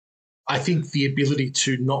I think the ability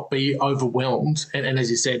to not be overwhelmed and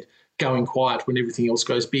as you said, going quiet when everything else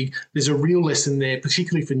goes big, there's a real lesson there,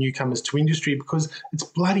 particularly for newcomers to industry, because it's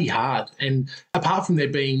bloody hard. And apart from there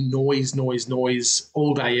being noise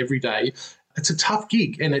all day, every day, it's a tough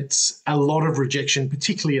gig and it's a lot of rejection,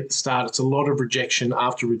 particularly at the start. It's a lot of rejection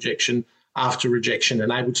after rejection after rejection,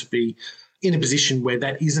 and able to be in a position where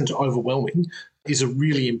that isn't overwhelming is a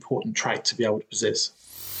really important trait to be able to possess.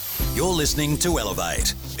 You're listening to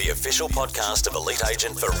Elevate, the official podcast of Elite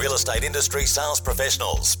Agent for real estate industry sales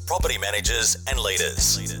professionals, property managers and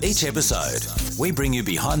leaders. Each episode, we bring you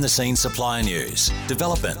behind-the-scenes supplier news,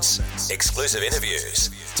 developments, exclusive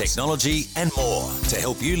interviews, technology and more to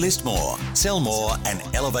help you list more, sell more and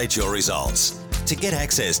elevate your results. To get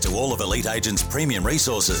access to all of Elite Agent's premium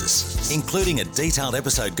resources, including a detailed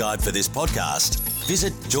episode guide for this podcast,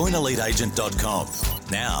 visit joineliteagent.com.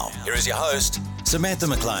 Now, here is your host, Samantha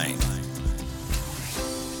McLean.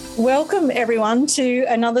 Welcome, everyone, to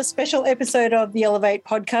another special episode of the Elevate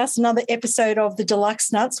podcast, another episode of the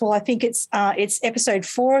Deluxe Nuts. Well, I think it's episode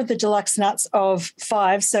 4 of the Deluxe Nuts of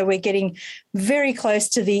 5, so we're getting very close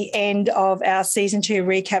to the end of our Season 2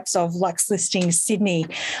 recaps of Luxe Listings Sydney.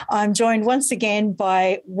 I'm joined once again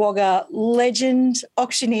by Wagga legend,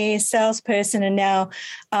 auctioneer, salesperson, and now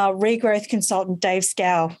regrowth consultant Dave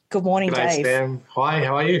Scow. Good morning, G'day, Dave. Sam. Hi,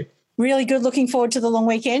 how are you? Really good. Looking forward to the long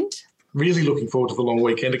weekend. Really looking forward to the long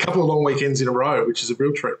weekend. A couple of long weekends in a row, which is a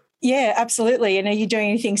real treat. Yeah, absolutely. And are you doing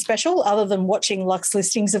anything special other than watching Luxe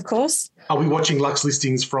Listings, of course? I'll be watching Luxe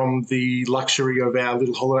Listings from the luxury of our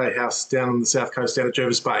little holiday house down on the south coast down at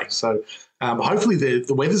Jervis Bay. So hopefully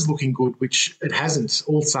the weather's looking good, which it hasn't.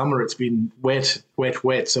 All summer it's been wet.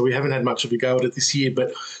 So we haven't had much of a go at it this year.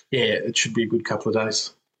 But, yeah, it should be a good couple of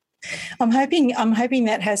days. I'm hoping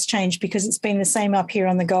that has changed because it's been the same up here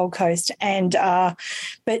on the Gold Coast, and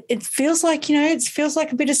but it feels like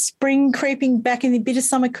a bit of spring creeping back in, a bit of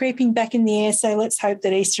summer creeping back in the air. So let's hope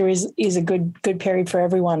that Easter is a good period for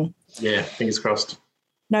everyone. Yeah, fingers crossed.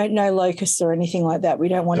 No locusts or anything like that. We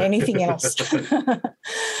don't want anything else.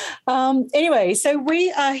 Anyway, so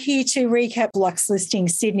we are here to recap Luxe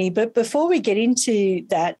Listings Sydney, but before we get into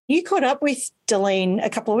that, you caught up with Delene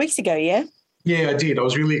a couple of weeks ago, yeah? Yeah, I did. I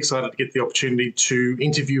was really excited to get the opportunity to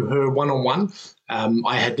interview her one-on-one.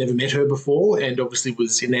 I had never met her before and obviously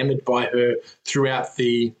was enamoured by her throughout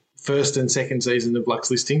the first and second season of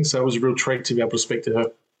Luxe Listings. So it was a real treat to be able to speak to her.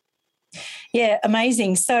 Yeah,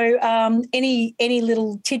 amazing. So any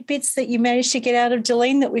little tidbits that you managed to get out of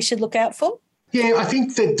Delene that we should look out for? Yeah, I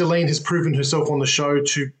think that Delene has proven herself on the show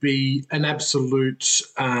to be an absolute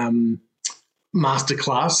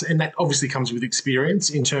masterclass, and that obviously comes with experience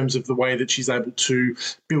in terms of the way that she's able to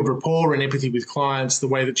build rapport and empathy with clients, the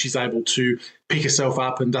way that she's able to pick herself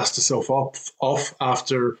up and dust herself off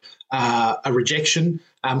after a rejection.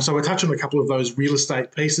 So I touch on a couple of those real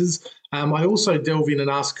estate pieces. I also delve in and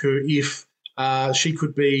ask her if she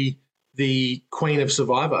could be the Queen of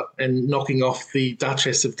Survivor and knocking off the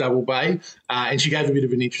Duchess of Double Bay, and she gave a bit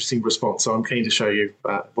of an interesting response, so I'm keen to show you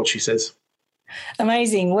what she says.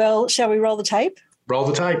 Amazing. Well, shall we roll the tape? Roll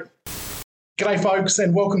the tape. G'day, folks,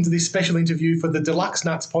 and welcome to this special interview for the Deluxe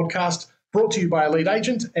Nuts podcast, brought to you by Elite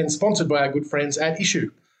Agent and sponsored by our good friends at Issue.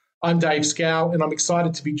 I'm Dave Scow, and I'm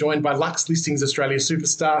excited to be joined by Luxe Listings Australia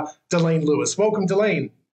superstar, Delene Lewis. Welcome,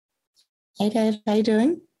 Delene. Hey, Dave. How you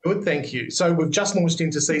doing? Good, thank you. So we've just launched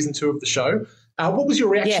into Season 2 of the show. What was your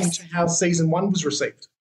reaction to how Season 1 was received?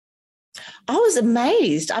 I was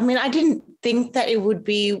amazed. I mean, I didn't think that it would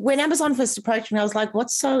be, when Amazon first approached me, I was like,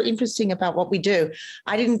 what's so interesting about what we do?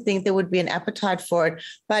 I didn't think there would be an appetite for it.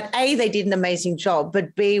 But A, they did an amazing job.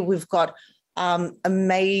 But B, we've got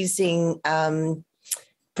amazing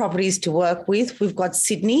properties to work with. We've got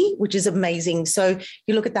Sydney, which is amazing. So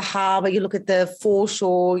you look at the harbour, you look at the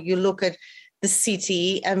foreshore, you look at the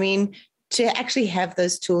city. I mean, to actually have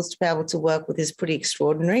those tools to be able to work with is pretty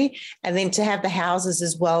extraordinary. And then to have the houses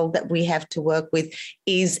as well that we have to work with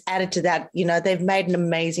is added to that. You know, they've made an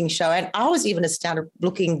amazing show. And I was even astounded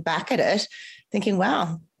looking back at it, thinking,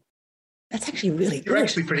 wow, that's actually really good. You're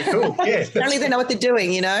actually pretty cool, yeah. Apparently they know what they're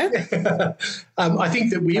doing, you know. I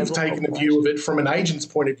think that we have taken a view of it from an agent's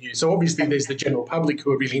point of view. So obviously there's the general public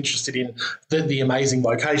who are really interested in the amazing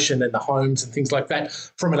location and the homes and things like that.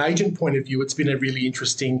 From an agent point of view, it's been a really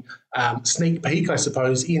interesting sneak peek, I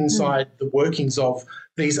suppose, inside the workings of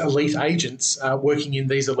these elite agents working in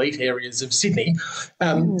these elite areas of Sydney.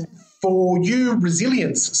 For you,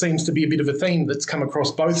 resilience seems to be a bit of a theme that's come across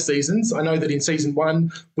both seasons. I know that in season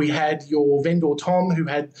 1, we had your vendor, Tom, who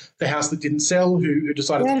had the house that didn't sell, who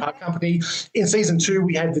decided to part company. In season 2,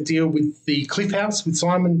 we had the deal with the Cliff House with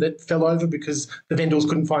Simon that fell over because the vendors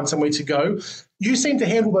couldn't find somewhere to go. You seem to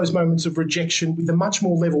handle those moments of rejection with a much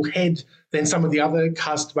more level head than some of the other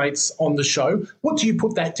castmates on the show. What do you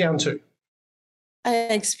put that down to?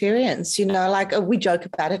 Experience, like we joke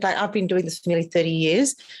about it. Like I've been doing this for nearly 30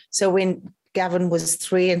 years. So when Gavin was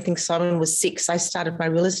 3 and I think Simon was 6, I started my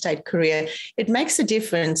real estate career. It makes a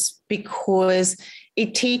difference because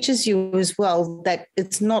it teaches you as well that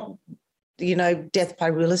it's not, death by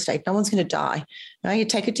real estate. No one's going to die. You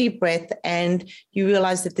take a deep breath and you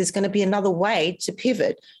realize that there's going to be another way to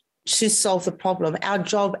pivot to solve the problem. Our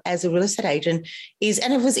job as a real estate agent is,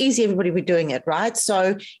 and if it was easy, everybody would be doing it, right?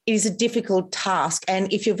 So it is a difficult task.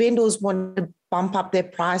 And if your vendors want to bump up their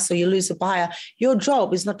price or you lose a buyer, your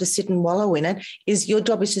job is not to sit and wallow in it. Your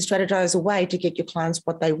job is to strategize a way to get your clients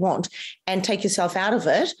what they want and take yourself out of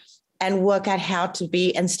it and work out how to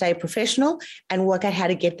be and stay professional and work out how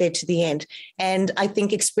to get there to the end. And I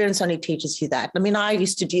think experience only teaches you that. I mean, I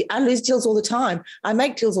lose deals all the time. I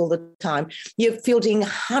make deals all the time. You're fielding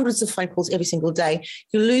hundreds of phone calls every single day.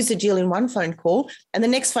 You lose a deal in one phone call and the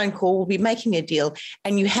next phone call will be making a deal.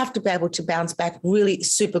 And you have to be able to bounce back really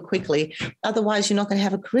super quickly. Otherwise, you're not going to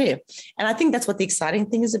have a career. And I think that's what the exciting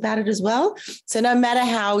thing is about it as well. So no matter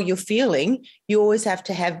how you're feeling, you always have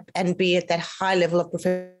to have and be at that high level of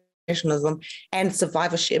professionalism and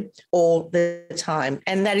survivorship all the time.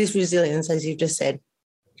 And that is resilience, as you've just said.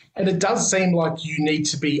 And it does seem like you need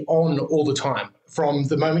to be on all the time from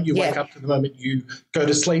the moment you wake up to the moment you go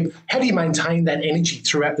to sleep. How do you maintain that energy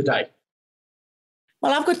throughout the day?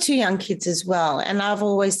 Well, I've got 2 young kids as well, and I've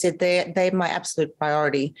always said they're my absolute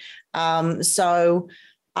priority. So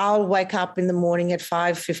I'll wake up in the morning at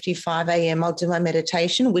 5:55 a.m. I'll do my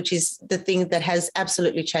meditation, which is the thing that has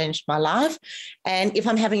absolutely changed my life. And if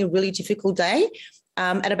I'm having a really difficult day,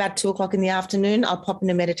 at about 2:00 in the afternoon, I'll pop in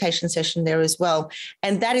a meditation session there as well.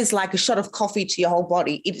 And that is like a shot of coffee to your whole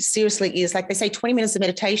body. It seriously is. Like they say, 20 minutes of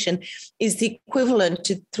meditation is the equivalent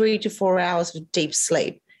to 3 to 4 hours of deep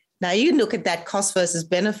sleep. Now, you look at that cost versus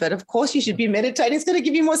benefit. Of course, you should be meditating. It's going to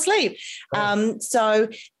give you more sleep. Right. So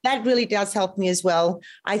that really does help me as well.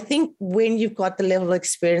 I think when you've got the level of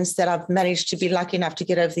experience that I've managed to be lucky enough to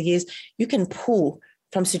get over the years, you can pull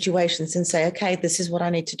from situations and say, okay, this is what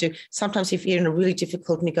I need to do. Sometimes if you're in a really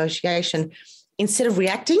difficult negotiation, instead of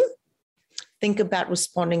reacting, think about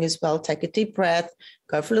responding as well. Take a deep breath,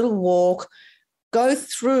 go for a little walk, go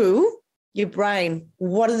through your brain.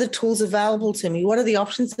 What are the tools available to me? What are the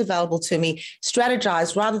options available to me?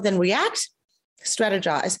 Strategize rather than react,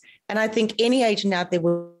 strategize. And I think any agent out there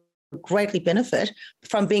will greatly benefit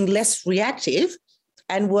from being less reactive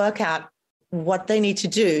and work out what they need to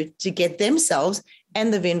do to get themselves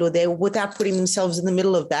and the vendor there without putting themselves in the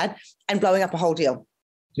middle of that and blowing up a whole deal.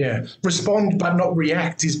 Yeah, respond but not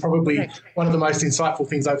react is probably one of the most insightful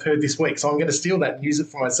things I've heard this week. So I'm going to steal that and use it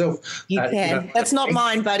for myself. You can. That's not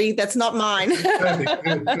mine, buddy. That's not mine. Perfect.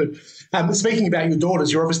 Good. Speaking about your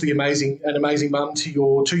daughters, you're obviously an amazing mum to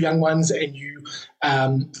your 2 young ones, and you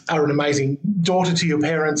are an amazing daughter to your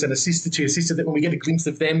parents and a sister to your sister, that when we get a glimpse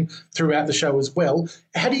of them throughout the show as well.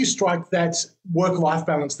 How do you strike that work-life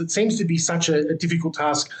balance that seems to be such a difficult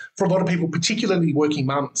task for a lot of people, particularly working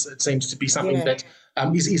mums? It seems to be something that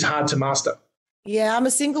is hard to master. Yeah, I'm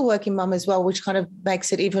a single working mum as well, which kind of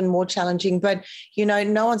makes it even more challenging. But,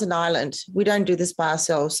 no one's an island. We don't do this by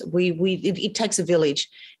ourselves. It takes a village,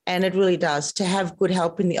 and it really does. To have good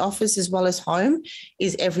help in the office as well as home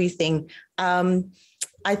is everything.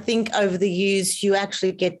 I think over the years, you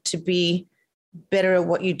actually get to be better at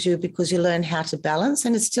what you do because you learn how to balance,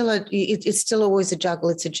 and it's still always a juggle.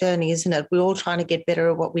 It's a journey, isn't it? We're all trying to get better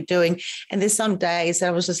at what we're doing, and there's some days that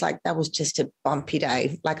I was just like, that was just a bumpy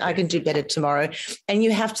day, like I can do better tomorrow. And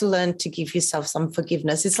you have to learn to give yourself some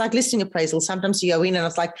forgiveness. It's like listing appraisal. Sometimes you go in and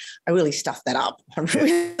it's like, I really stuffed that up. I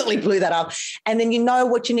really blew that up. And then you know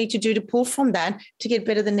what you need to do to pull from that to get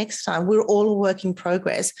better the next time. We're all a work in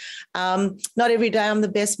progress. Not every day I'm the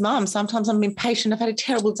best mum. Sometimes I'm impatient. I've had a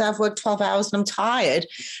terrible day. I've worked 12 hours and I'm tired.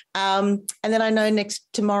 And then I know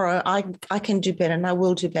tomorrow I can do better and I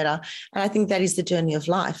will do better. And I think that is the journey of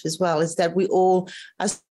life as well, is that we all are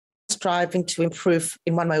striving to improve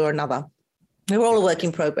in one way or another. We're all a work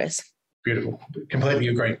in progress. Beautiful. Completely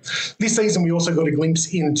agree. This season, we also got a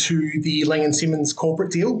glimpse into the Lang & Simmons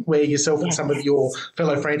corporate deal, where yourself and some of your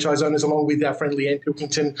fellow franchise owners, along with our friend Leanne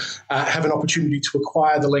Pilkington, have an opportunity to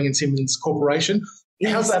acquire the Lang & Simmons Corporation.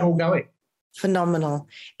 How's that all going? Phenomenal.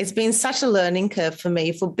 It's been such a learning curve for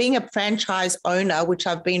me for being a franchise owner, which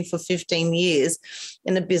I've been for 15 years,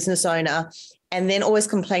 and a business owner, and then always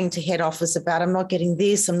complaining to head office about I'm not getting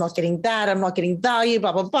this, I'm not getting that, I'm not getting value,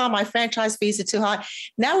 blah, blah, blah. My franchise fees are too high.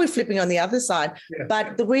 Now we're flipping on the other side. Yeah.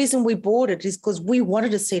 But the reason we bought it is because we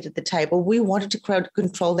wanted a seat at the table. We wanted to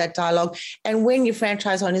control that dialogue. And when your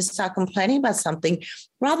franchise owners start complaining about something,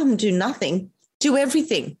 rather than do nothing, do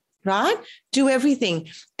everything. Right? Do everything.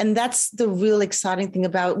 And that's the real exciting thing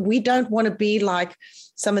about it. We don't want to be like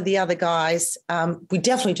some of the other guys. We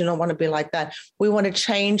definitely do not want to be like that. We want to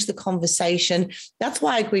change the conversation. That's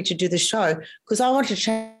why I agreed to do the show, because I want to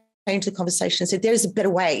change the conversation and say there's a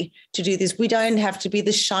better way to do this. We don't have to be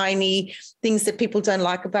the shiny things that people don't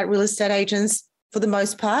like about real estate agents for the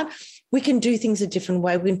most part. We can do things a different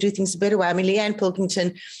way. We can do things a better way. I mean, Leanne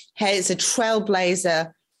Pilkington is a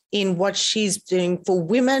trailblazer in what she's doing for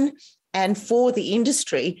women and for the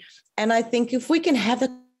industry. And I think if we can have a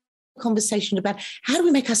conversation about how do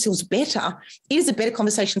we make ourselves better, it is a better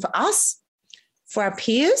conversation for us, for our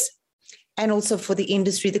peers, and also for the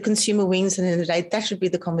industry. The consumer wins, and at the end of the day, that should be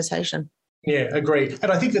the conversation. Yeah, agreed.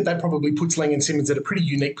 And I think that probably puts Lang & Simmons at a pretty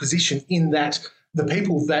unique position in that the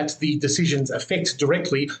people that the decisions affect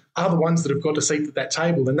directly are the ones that have got a seat at that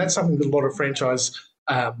table. And that's something that a lot of franchise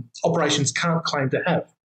operations can't claim to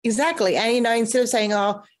have. Exactly. And, instead of saying,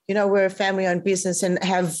 we're a family-owned business and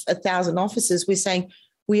have 1,000 offices, we're saying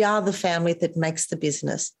we are the family that makes the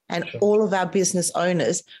business, and all of our business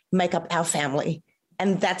owners make up our family.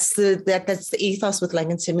 And that's the ethos with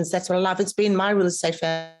Lang & Simmons. That's what I love. It's been my real estate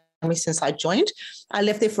family since I joined. I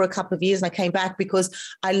left there for a couple of years and I came back because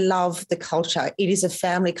I love the culture. It is a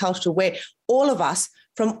family culture where all of us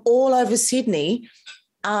from all over Sydney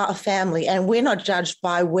are a family, and we're not judged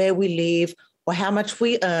by where we live or how much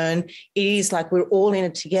we earn. It is like we're all in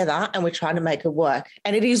it together and we're trying to make it work.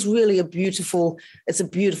 And it is really a beautiful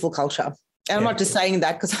culture. And I'm not just saying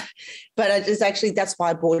that but it's actually, that's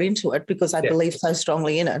why I bought into it, because I believe so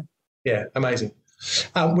strongly in it. Yeah, amazing.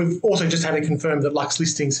 We've also just had it confirmed that Lux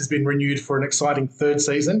Listings has been renewed for an exciting third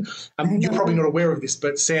season. You're probably not aware of this,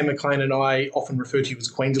 but Sam McLean and I often refer to you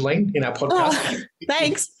as Queendaline in our podcast. Oh,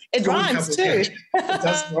 thanks. It rhymes too. It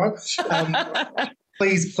does rhyme.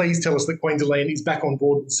 Please tell us that Queendaline is back on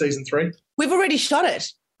board with season 3. We've already shot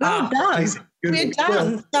it. We're done. We're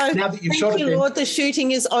done. Well, so now that you've shot it, thank you, Lord, the shooting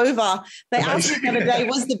is over. They asked me the other day,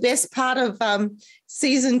 was the best part of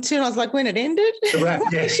season 2? And I was like, when it ended,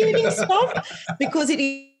 the shooting stopped, because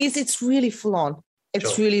it's really full on.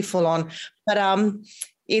 It's really full on. But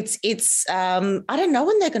it's I don't know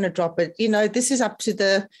when they're going to drop it. This is up to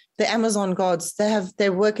the Amazon gods. They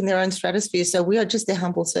work in their own stratosphere. So we are just their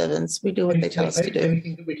humble servants. We do what they tell us to do.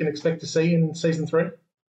 Anything that we can expect to see in season 3?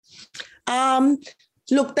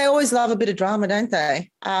 Look, they always love a bit of drama, don't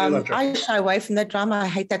they? I shy away from that drama. I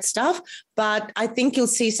hate that stuff. But I think you'll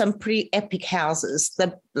see some pretty epic houses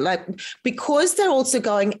because they're also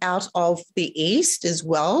going out of the East as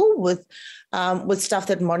well with stuff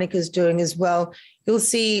that Monica's doing as well. You'll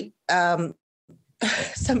see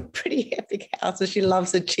some pretty epic houses. She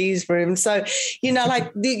loves a cheese room. So,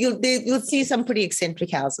 you'll see some pretty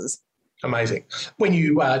eccentric houses. Amazing. When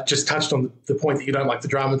you just touched on the point that you don't like the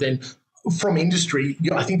drama, then from industry,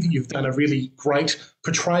 I think that you've done a really great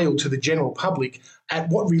portrayal to the general public at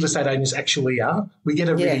what real estate agents actually are. We get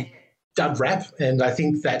a really dud rap, and I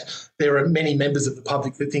think that there are many members of the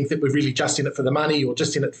public that think that we're really just in it for the money or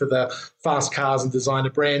just in it for the fast cars and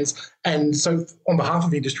designer brands. And so on behalf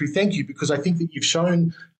of industry, thank you, because I think that you've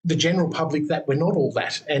shown the general public that we're not all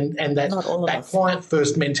that, and that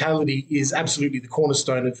client-first mentality is absolutely the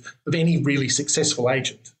cornerstone of any really successful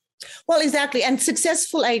agent. Well, exactly. And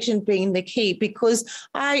successful agent being the key, because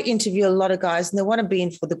I interview a lot of guys and they want to be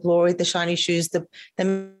in for the glory, the shiny shoes, they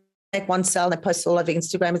make one sell, they post all over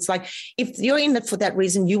Instagram. It's like, if you're in it for that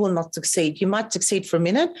reason, you will not succeed. You might succeed for a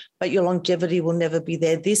minute, but your longevity will never be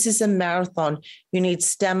there. This is a marathon. You need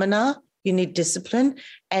stamina, you need discipline,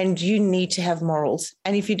 and you need to have morals.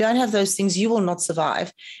 And if you don't have those things, you will not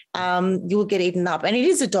survive. You will get eaten up. And it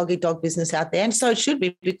is a dog-eat-dog business out there. And so it should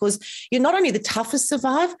be, because you're not only the toughest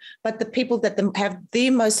survive, but the people that have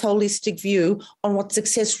the most holistic view on what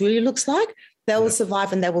success really looks like, they will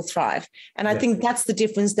survive and they will thrive. And I think that's the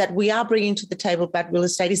difference that we are bringing to the table about real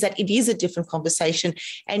estate, is that it is a different conversation.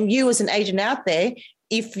 And you as an agent out there,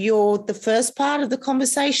 if you're the first part of the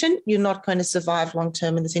conversation, you're not going to survive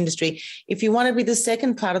long-term in this industry. If you want to be the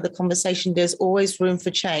second part of the conversation, there's always room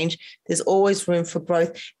for change. There's always room for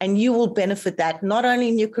growth. And you will benefit that not only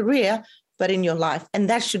in your career, but in your life. And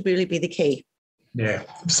that should really be the key. Yeah,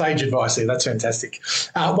 sage advice there. That's fantastic.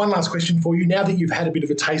 One last question for you. Now that you've had a bit of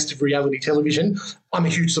a taste of reality television, I'm a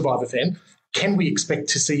huge Survivor fan. Can we expect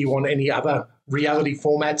to see you on any other reality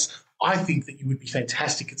formats? I think that you would be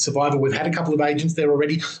fantastic at Survivor. We've had a couple of agents there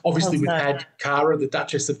already. Obviously, we've had Cara, the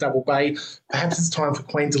Duchess of Double Bay. Perhaps it's time for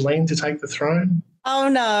Queen Delene to take the throne. Oh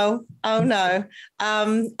no. I'm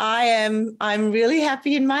really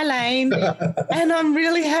happy in my lane and I'm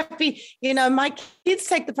really happy. My kids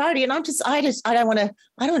take the priority and I don't want to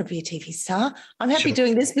be a TV star. I'm happy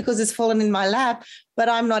doing this because it's fallen in my lap, but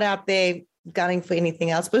I'm not out there gunning for anything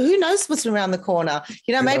else. But who knows what's around the corner?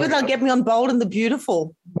 Maybe they'll get me on Bold and the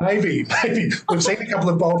Beautiful. Maybe. We've seen a couple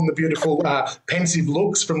of Bold and the Beautiful pensive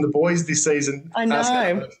looks from the boys this season. I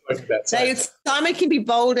know. Simon can be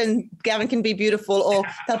bold and Gavin can be beautiful, or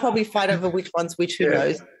they'll probably fight over which one's which, who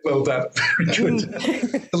knows. Well done. Very good.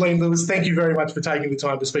 Delene Lewis, thank you very much for taking the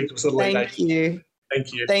time to speak to us. Thank you.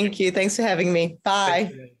 Thank you. Thanks for having me.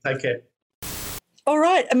 Bye. Take care. All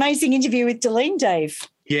right. Amazing interview with Delene, Dave.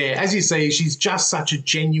 Yeah, as you see, she's just such a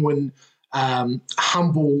genuine,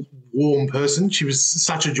 humble, warm person. She was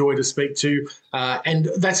such a joy to speak to, and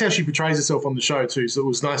that's how she portrays herself on the show too. So it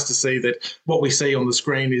was nice to see that what we see on the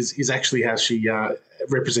screen is actually how she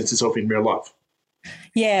represents herself in real life.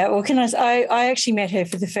 Yeah, well, I actually met her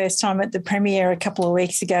for the first time at the premiere a couple of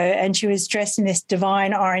weeks ago, and she was dressed in this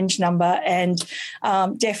divine orange number and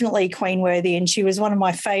definitely Queen worthy. And she was one of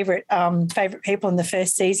my favourite people in the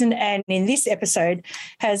first season. And in this episode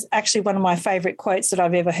has actually one of my favourite quotes that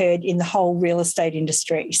I've ever heard in the whole real estate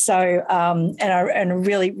industry. So, and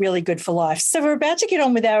really, really good for life. So we're about to get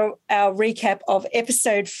on with our recap of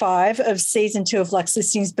episode 5 of season 2 of Luxe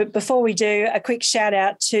Listings. But before we do, a quick shout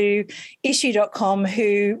out to Issue.com, who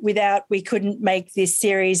without we couldn't make this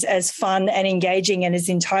series as fun and engaging and as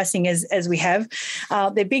enticing as we have.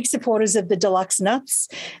 They're big supporters of the Deluxe Nuts.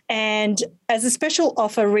 And as a special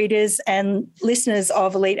offer, readers and listeners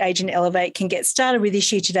of Elite Agent Elevate can get started with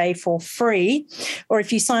Issue today for free. Or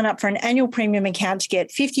if you sign up for an annual premium account to get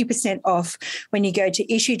 50% off when you go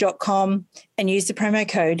to issue.com and use the promo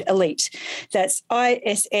code ELITE. That's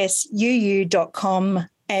ISSUU.com.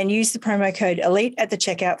 And use the promo code ELITE at the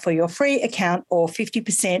checkout for your free account or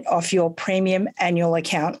 50% off your premium annual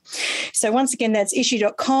account. So once again, that's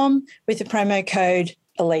issue.com with the promo code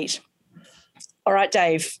ELITE. All right,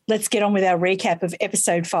 Dave, let's get on with our recap of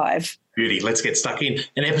episode 5. Beauty. Let's get stuck in.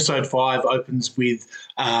 And episode 5 opens with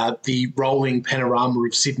the rolling panorama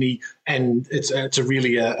of Sydney, and it's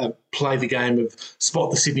really a play the game of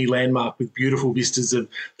spot the Sydney landmark with beautiful vistas of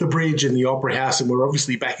the bridge and the Opera House, and we're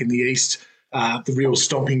obviously back in the east. The real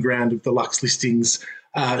stomping ground of the Luxe Listings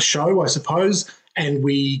show, I suppose. And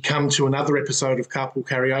we come to another episode of Carpool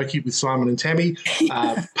Karaoke with Simon and Tammy,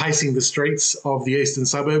 pacing the streets of the eastern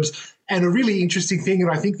suburbs. And a really interesting thing,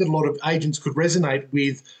 and I think that a lot of agents could resonate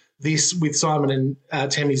with this, with Simon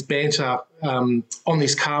and Tammy's banter on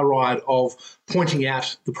this car ride of pointing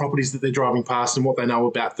out the properties that they're driving past and what they know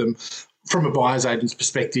about them. From a buyer's agent's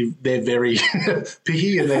perspective, they're very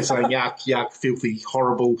picky and they're saying, yuck, yuck, filthy,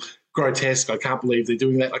 horrible, grotesque. I can't believe they're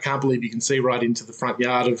doing that. I can't believe you can see right into the front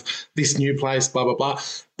yard of this new place, blah, blah, blah.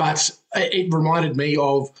 But it reminded me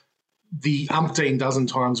of the umpteen dozen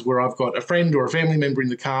times where I've got a friend or a family member in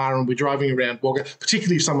the car and we're driving around Wagga,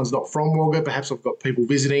 particularly if someone's not from Wagga. Perhaps I've got people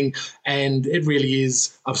visiting, and it really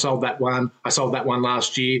is, I've sold that one. I sold that one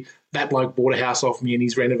last year. That bloke bought a house off me and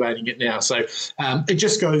he's renovating it now. So it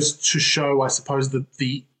just goes to show, I suppose,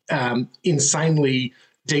 the insanely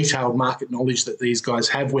detailed market knowledge that these guys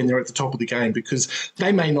have when they're at the top of the game, because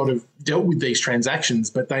they may not have dealt with these transactions,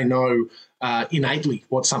 but they know innately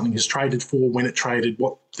what something is traded for, when it traded,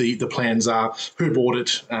 what the plans are, who bought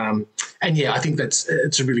it. And, yeah, I think it's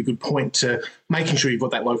a really good point to making sure you've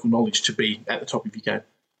got that local knowledge to be at the top of your game.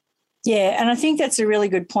 Yeah, and I think that's a really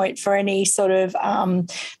good point for any sort of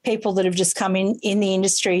people that have just come in the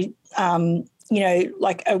industry.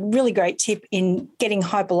 Like a really great tip in getting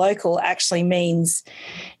hyperlocal actually means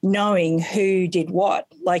knowing who did what,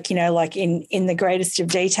 like in the greatest of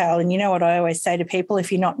detail. And you know what I always say to people,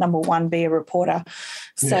 if you're not number one, be a reporter.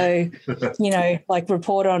 So,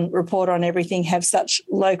 report on everything, have such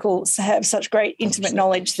great intimate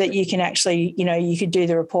knowledge that you can actually, you could do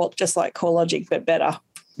the report just like CoreLogic, but better.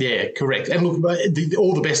 Yeah, correct. And look,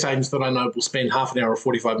 all the best agents that I know will spend half an hour or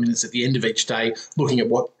 45 minutes at the end of each day looking at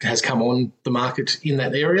what has come on the market in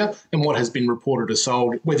that area and what has been reported as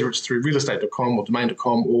sold, whether it's through realestate.com or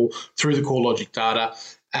domain.com or through the CoreLogic data.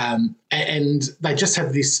 And they just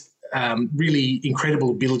have this really incredible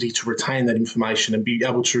ability to retain that information and be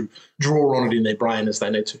able to draw on it in their brain as they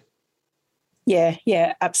need to.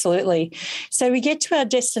 Yeah, absolutely. So we get to our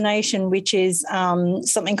destination, which is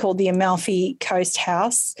something called the Amalfi Coast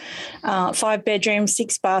House, 5 bedrooms,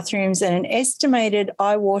 6 bathrooms, and an estimated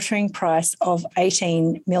eye-watering price of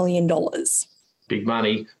 $18 million. Big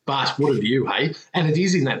money, but what a view, hey? And it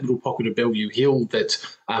is in that little pocket of Bellevue Hill that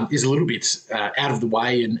is a little bit out of the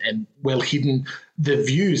way and well hidden. The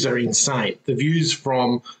views are insane. The views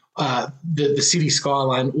from the city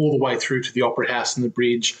skyline all the way through to the Opera House and the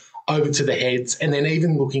bridge, over to the Heads, and then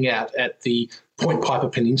even looking out at the Point Piper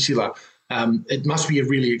Peninsula. It must be a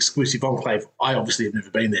really exclusive enclave. I obviously have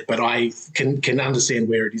never been there, but I can understand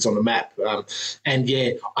where it is on the map. And,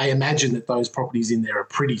 yeah, I imagine that those properties in there are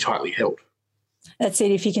pretty tightly held. That's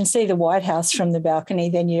it. If you can see the White House from the balcony,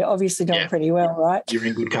 then you're obviously doing pretty well, right? You're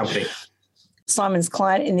in good company. Simon's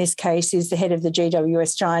client in this case is the head of the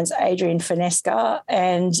GWS Giants, Adrian Finesca.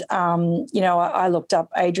 And, I looked up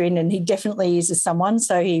Adrian and he definitely is a someone.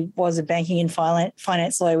 So he was a banking and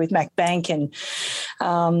finance lawyer with Mac Bank and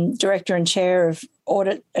director and chair of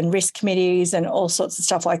audit and risk committees and all sorts of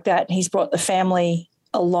stuff like that. And he's brought the family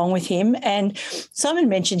along with him. And Simon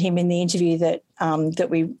mentioned him in the interview that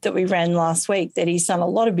we ran last week, that he's done a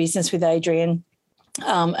lot of business with Adrian.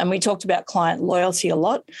 And we talked about client loyalty a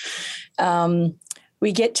lot.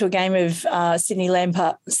 We get to a game of Sydney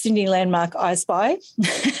Landmark I Spy,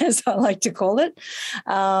 as I like to call it.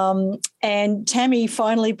 And Tammy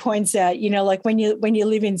finally points out, like when you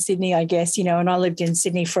live in Sydney, I guess, and I lived in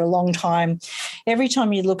Sydney for a long time, every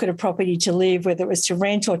time you look at a property to live, whether it was to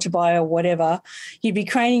rent or to buy or whatever, you'd be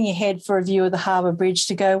craning your head for a view of the Harbour Bridge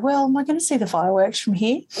to go, well, am I going to see the fireworks from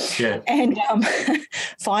here? Yeah. And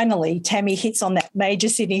finally, Tammy hits on that major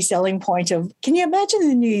Sydney selling point of, can you imagine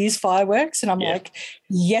the New Year's fireworks? And I'm like,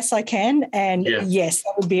 yes, I can. And yes,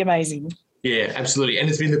 that would be amazing. Yeah, absolutely. And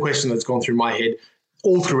it's been the question that's gone through my head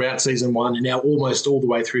all throughout season 1 and now almost all the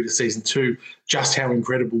way through to season 2, just how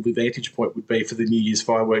incredible the vantage point would be for the New Year's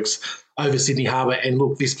fireworks over Sydney Harbour. And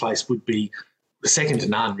look, this place would be second to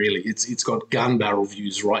none, really. It's got gun barrel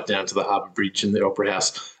views right down to the Harbour Bridge and the Opera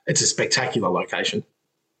House. It's a spectacular location.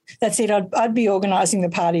 That's it. I'd be organising the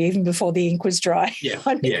party even before the ink was dry. Yeah,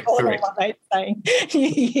 I'd be calling correct. all my mates saying, New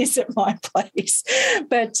Year's at my place.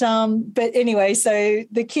 But anyway, so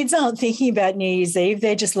the kids aren't thinking about New Year's Eve.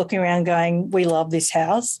 They're just looking around going, we love this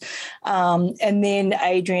house. And then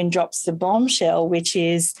Adrian drops the bombshell, which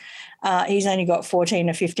is he's only got $14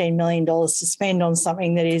 or $15 million to spend on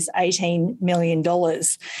something that is $18 million.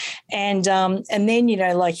 And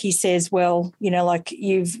then, like he says, well, like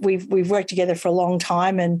we've worked together for a long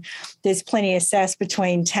time and there's plenty of sass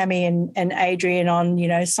between Tammy and Adrian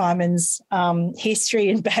on, Simon's history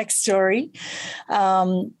and backstory.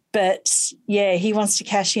 But, yeah, he wants to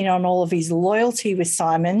cash in on all of his loyalty with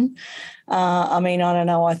Simon. I don't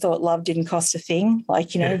know. I thought love didn't cost a thing,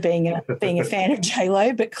 being a fan of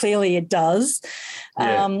J-Lo, but clearly it does.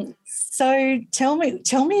 Yeah. So tell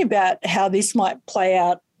me about how this might play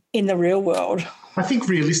out in the real world. I think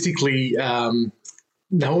realistically,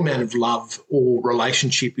 no amount of love or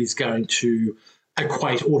relationship is going to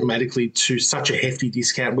equate automatically to such a hefty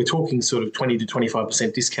discount. We're talking sort of 20 to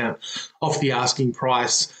 25% discount off the asking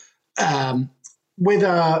price.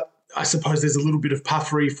 Whether I suppose there's a little bit of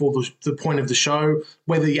puffery for the point of the show,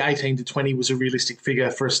 whether the 18 to 20 was a realistic figure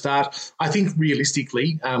for a start. I think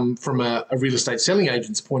realistically, from a real estate selling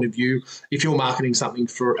agent's point of view, if you're marketing something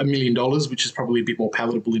for $1 million, which is probably a bit more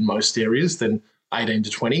palatable in most areas than 18 to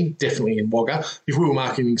 20, definitely in Wagga. If we were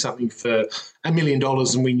marketing something for $1 million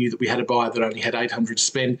and we knew that we had a buyer that only had $800 to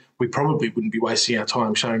spend, we probably wouldn't be wasting our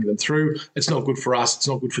time showing them through. It's not good for us. It's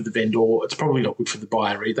not good for the vendor. It's probably not good for the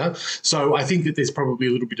buyer either. So I think that there's probably a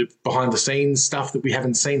little bit of behind the scenes stuff that we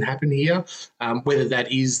haven't seen happen here, whether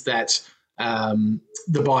that is that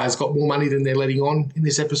the buyer's got more money than they're letting on in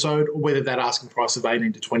this episode, or whether that asking price of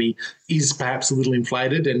 18 to 20 is perhaps a little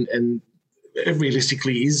inflated and it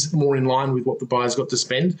realistically is more in line with what the buyer's got to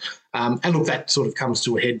spend. And look, that sort of comes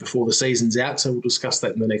to a head before the season's out, so we'll discuss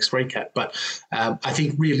that in the next recap. But I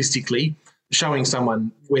think realistically, showing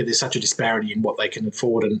someone where there's such a disparity in what they can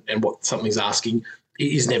afford and what something's asking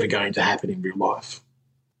is never going to happen in real life.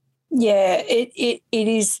 Yeah, it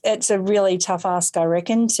is. It's a really tough ask, I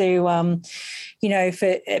reckon, to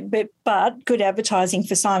but good advertising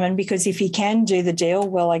for Simon, because if he can do the deal,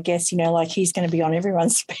 well, I guess he's going to be on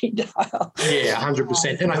everyone's speed dial. Yeah,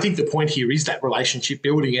 100%. And I think the point here is that relationship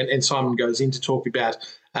building, and Simon goes in to talk about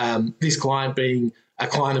this client being a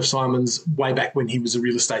client of Simon's way back when he was a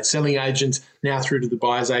real estate selling agent, now through to the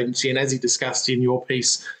buyer's agency, and as he discussed in your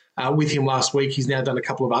piece with him last week, he's now done a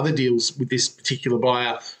couple of other deals with this particular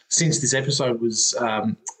buyer since this episode was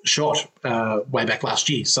shot way back last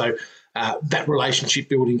year. So that relationship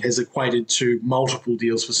building has equated to multiple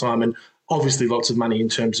deals for Simon. Obviously, lots of money in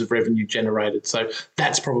terms of revenue generated. So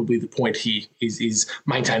that's probably the point here, is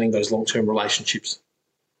maintaining those long-term relationships.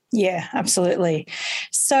 Yeah, absolutely.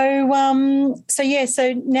 So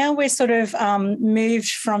now we're sort of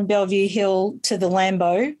moved from Bellevue Hill to the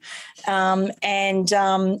Lambo, and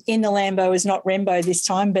in the Lambo is not Rembo this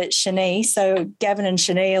time, but Shani. So Gavin and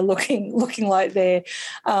Shani are looking like they're,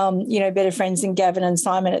 better friends than Gavin and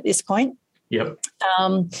Simon at this point. Yep.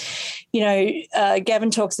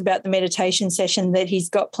 Gavin talks about the meditation session that he's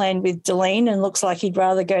got planned with Delene, and looks like he'd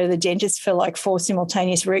rather go to the dentist for like 4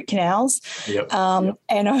 simultaneous root canals. Yep. And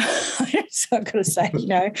so I've got to say,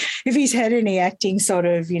 if he's had any acting sort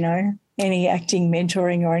of, any acting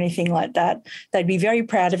mentoring or anything like that, they'd be very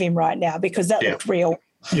proud of him right now, because that looked real.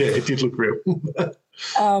 Yeah, it did look real.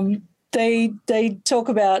 They talk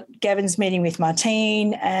about Gavin's meeting with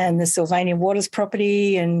Martine and the Sylvania Waters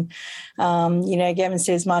property, and Gavin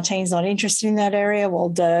says Martine's not interested in that area.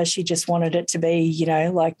 Well, she just wanted it to be,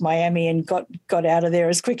 like Miami, and got out of there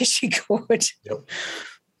as quick as she could. Yep.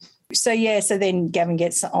 So then Gavin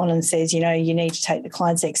gets on and says, you need to take the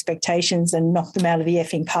client's expectations and knock them out of the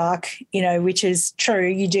effing park, which is true.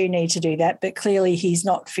 You do need to do that, but clearly he's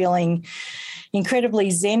not feeling incredibly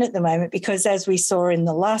zen at the moment, because as we saw in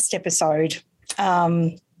the last episode,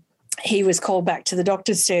 he was called back to the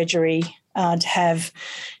doctor's surgery to have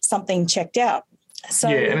something checked out. So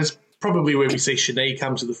yeah, and it's probably where we see Shani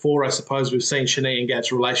come to the fore. I suppose we've seen Shani and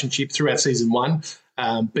Gav's relationship throughout season 1,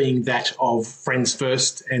 being that of friends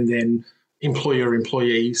first and then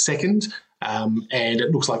employer-employee second. And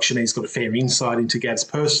it looks like Shani's got a fair insight into Gav's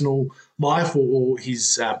personal life or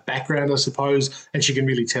his background, I suppose, and she can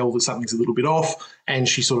really tell that something's a little bit off, and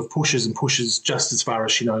she sort of pushes and pushes just as far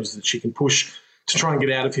as she knows that she can push to try and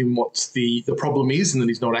get out of him what the problem is, and that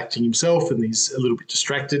he's not acting himself and he's a little bit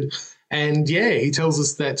distracted. And, he tells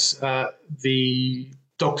us that the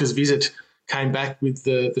doctor's visit came back with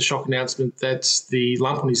the shock announcement that the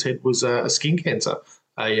lump on his head was a skin cancer,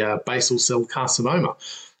 a basal cell carcinoma.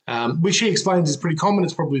 Which he explains is pretty common.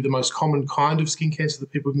 It's probably the most common kind of skin cancer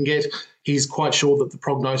that people can get. He's quite sure that the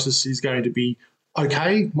prognosis is going to be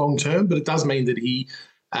okay long term, but it does mean that he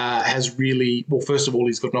has really, well, first of all,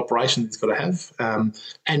 he's got an operation that he's got to have,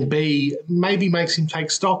 and B, maybe makes him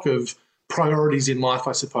take stock of priorities in life,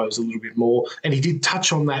 I suppose, a little bit more. And he did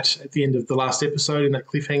touch on that at the end of the last episode in that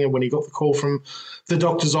cliffhanger when he got the call from the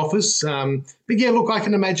doctor's office. But yeah, look, I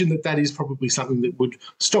can imagine that is probably something that would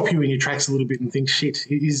stop you in your tracks a little bit and think, shit,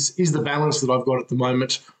 is the balance that I've got at the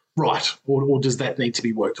moment right? Or does that need to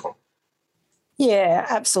be worked on? Yeah,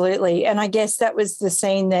 absolutely. And I guess that was the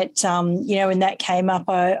scene that, when that came up,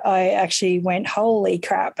 I actually went, holy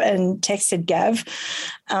crap, and texted Gav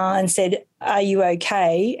and said, are you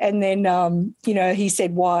okay? And then, he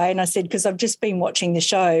said, why? And I said, because I've just been watching the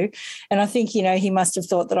show, and I think, he must have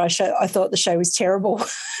thought that I thought the show was terrible.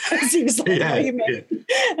 He was like, yeah.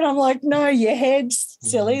 And I'm like, no, your head's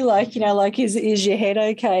silly. Is your head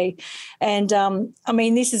okay? And,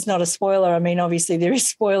 this is not a spoiler. Obviously there is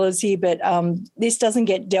spoilers here, but this doesn't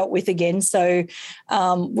get dealt with again. So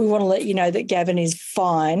we want to let you know that Gavin is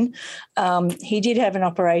fine. He did have an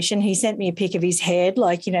operation. He sent me a pic of his head,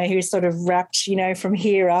 he was sort of wrapped, from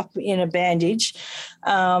here up in a bandage.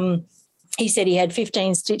 He said he had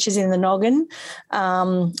 15 stitches in the noggin.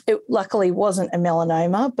 It luckily wasn't a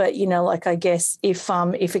melanoma, but, I guess if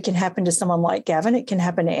it can happen to someone like Gavin, it can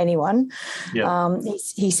happen to anyone. Yeah.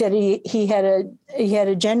 He said he had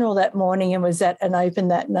a general that morning and was at an open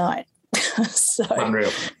that night. So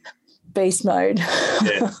unreal. Beast mode.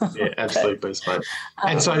 Yeah, absolute beast mode.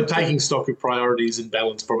 And so taking stock of priorities and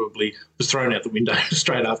balance probably was thrown out the window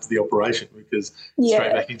straight after the operation, because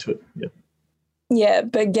straight back into it. Yeah. Yeah,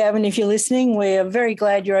 but Gavin, if you're listening, we're very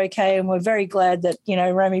glad you're okay, and we're very glad that,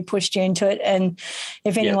 Romy pushed you into it. And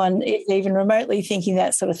if anyone is even remotely thinking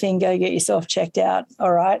that sort of thing, go get yourself checked out,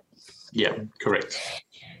 all right? Yeah, correct.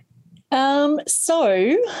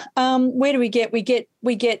 So where do we get?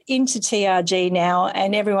 We get into TRG now,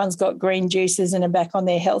 and everyone's got green juices and are back on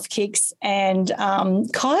their health kicks. And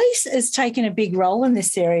Kai's has taken a big role in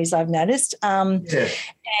this series, I've noticed.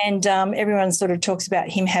 And everyone sort of talks about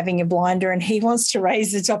him having a blinder, and he wants to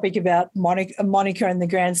raise the topic about Monica and the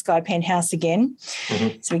Grand Sky Penthouse again.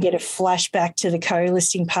 Mm-hmm. So we get a flashback to the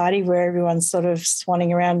co-listing party where everyone's sort of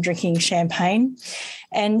swanning around drinking champagne.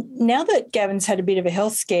 And now that Gavin's had a bit of a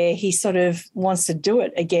health scare, he sort of wants to do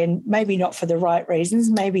it again, maybe not for the right reasons.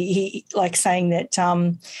 Maybe he saying that,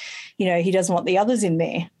 he doesn't want the others in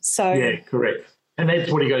there. So yeah, correct. And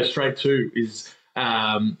that's what he goes straight to is,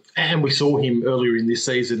 and we saw him earlier in this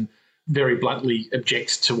season very bluntly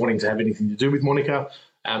object to wanting to have anything to do with Monica.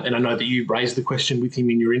 And I know that you raised the question with him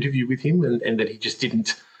in your interview with him, and that he just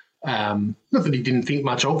didn't, not that he didn't think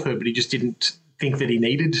much of her, but he just didn't think that he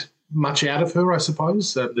needed much out of her, I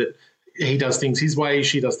suppose, that he does things his way,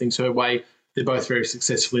 she does things her way. They're both very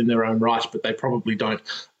successful in their own right, but they probably don't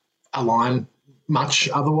align much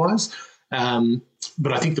otherwise.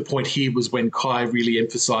 But I think the point here was when Kai really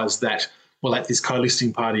emphasised that, well, at this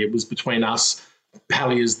co-listing party, it was between us,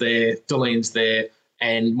 Pallia's there, Delene's there,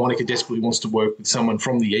 and Monica desperately wants to work with someone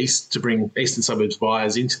from the east to bring Eastern Suburbs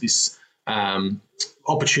buyers into this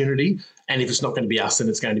opportunity. And if it's not going to be us, then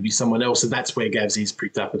it's going to be someone else. And that's where Gav's ears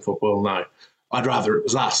pricked up and thought, well, no, I'd rather it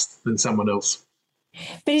was us than someone else.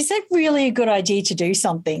 But is that really a good idea to do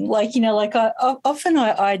something? Like, you know, like I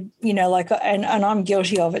you know, like, and I'm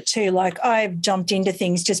guilty of it too. Like I've jumped into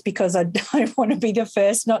things just because I don't want to be the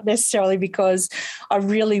first, not necessarily because I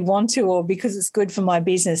really want to or because it's good for my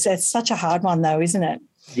business. That's such a hard one though, isn't it?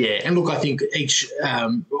 Yeah. And look, I think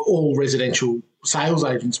all residential sales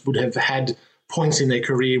agents would have had points in their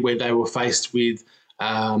career where they were faced with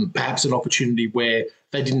perhaps an opportunity where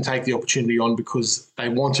they didn't take the opportunity on because they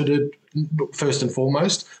wanted it first and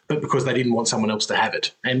foremost, but because they didn't want someone else to have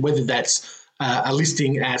it. And whether that's a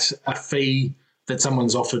listing at a fee that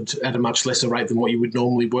someone's offered at a much lesser rate than what you would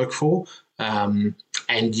normally work for, and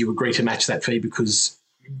you agree to match that fee because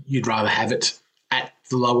you'd rather have it at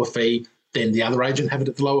the lower fee than the other agent have it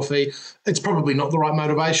at the lower fee, it's probably not the right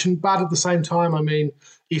motivation. But at the same time, I mean,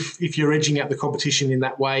 if you're edging out the competition in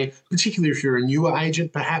that way, particularly if you're a newer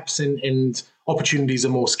agent perhaps and opportunities are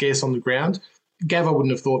more scarce on the ground, Gav, I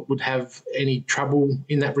wouldn't have thought would have any trouble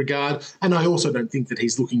in that regard. And I also don't think that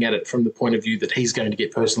he's looking at it from the point of view that he's going to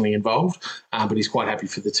get personally involved, but he's quite happy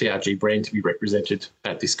for the TRG brand to be represented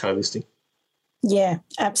at this co-listing. Yeah,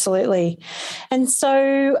 absolutely. And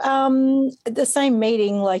so at the same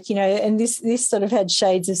meeting, like, you know, and this sort of had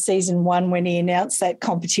shades of season one when he announced that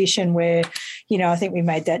competition where, you know, I think we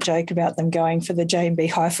made that joke about them going for the J&B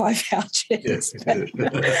high-five vouchers. Yes.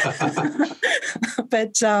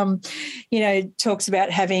 But, you know, talks about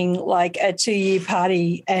having like a 2-year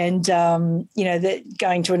party and, you know, that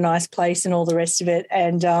going to a nice place and all the rest of it.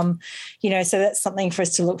 And, you know, so that's something for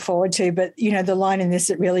us to look forward to. But, you know, the line in this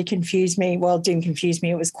that really confused me, well, didn't confuse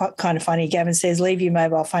me, it was quite kind of funny. Gavin says, leave your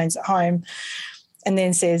mobile phones at home, and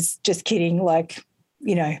then says, just kidding, like,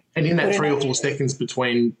 you know. And in that 3 or 4 seconds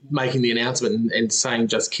between making the announcement and saying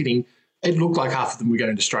just kidding, it looked like half of them were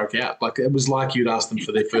going to stroke out. Like it was like you'd asked them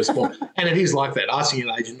for their first one. And it is like that. Asking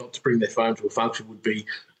an agent not to bring their phone to a function would be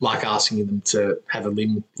like asking them to have a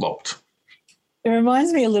limb lopped. It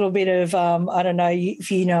reminds me a little bit of, I don't know if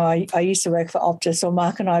you know, I used to work for Optus, or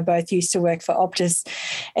Mark and I both used to work for Optus,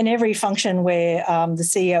 and every function where the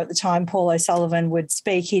CEO at the time, Paul O'Sullivan, would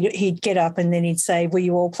speak, he'd get up and then he'd say, will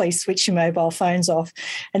you all please switch your mobile phones off?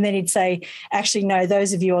 And then he'd say, actually, no,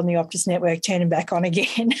 those of you on the Optus network, turn them back on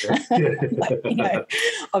again. Like, you know,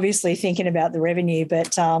 obviously thinking about the revenue,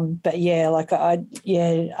 but yeah, like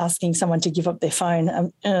asking someone to give up their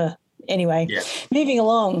phone, Anyway, yeah. Moving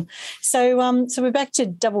along. So so we're back to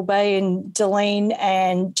Double Bay and Delene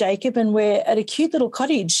and Jacob, and we're at a cute little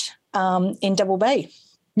cottage in Double Bay.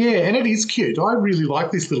 Yeah, and it is cute. I really like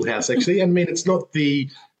this little house, actually. I mean, it's not the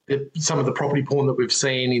some of the property porn that we've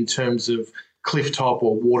seen in terms of cliff top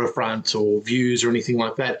or waterfront or views or anything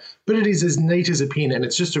like that, but it is as neat as a pin, and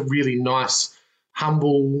it's just a really nice,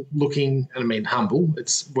 humble looking, and I mean humble,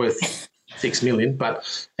 it's worth 6 million,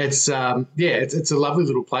 but it's it's a lovely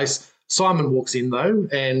little place. Simon walks in though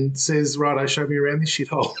and says, "Righto, show me around this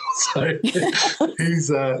shithole." So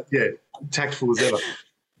he's tactful as ever.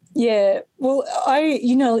 Yeah, well,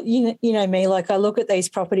 you know me, like I look at these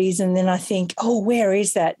properties and then I think, oh, where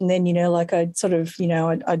is that? And then, you know, like I sort of, you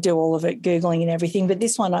know, I do all of it, Googling and everything. But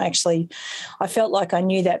this one I felt like I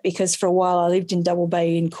knew that because for a while I lived in Double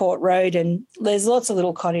Bay in Court Road, and there's lots of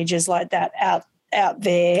little cottages like that out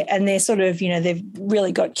there, and they're sort of, you know, they've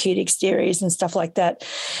really got cute exteriors and stuff like that.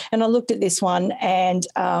 And I looked at this one and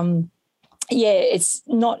it's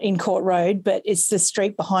not in Court Road, but it's the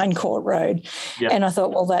street behind Court Road. Yep. And I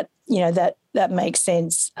thought, well, that makes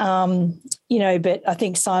sense. You know, but I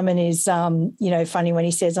think Simon is, you know, funny when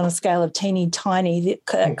he says on a scale of teeny tiny,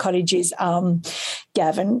 that cottage is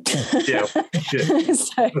Gavin. Yeah.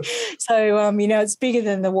 So you know, it's bigger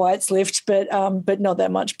than the White's Lift, but not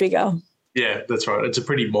that much bigger. Yeah, that's right. It's a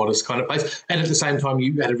pretty modest kind of place. And at the same time,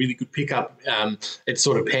 you had a really good pickup. It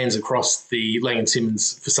sort of pans across the Lang &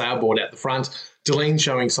 Simmons for sale board out the front. Delene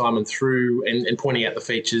showing Simon through and pointing out the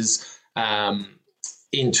features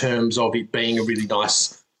in terms of it being a really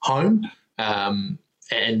nice home.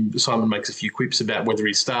 and Simon makes a few quips about whether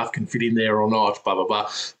his staff can fit in there or not, blah, blah,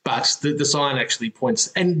 blah. But the sign actually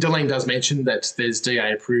points, and Deline does mention that there's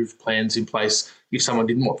DA-approved plans in place if someone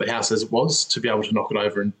didn't want the house as it was to be able to knock it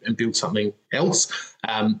over and build something else.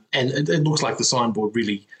 And it looks like the signboard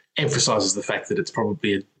really emphasises the fact that it's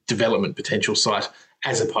probably a development potential site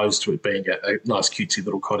as opposed to it being a nice cutesy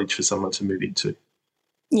little cottage for someone to move into.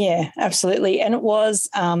 Yeah, absolutely. And it was,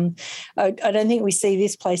 I don't think we see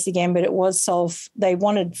this place again, but it was sold.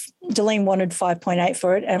 Deline wanted 5.8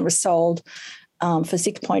 for it, and it was sold for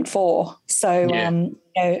 6.4. So,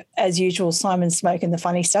 as usual, Simon's smoking the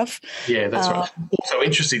funny stuff. Yeah, that's right. Also,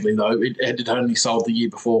 interestingly, though, it had only sold the year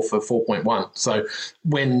before for 4.1. So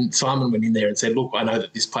when Simon went in there and said, look, I know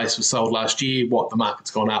that this place was sold last year, the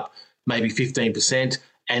market's gone up maybe 15%,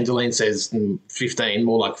 and Deline says 15,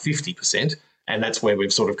 more like 50%. And that's where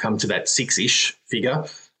we've sort of come to that 6-ish figure.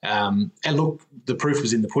 And look, the proof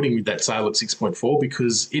was in the pudding with that sale at 6.4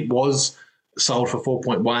 because it was sold for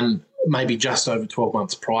 4.1 maybe just over 12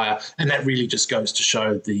 months prior. And that really just goes to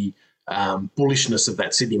show the bullishness of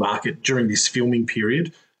that Sydney market during this filming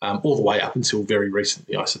period, all the way up until very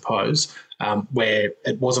recently, I suppose, where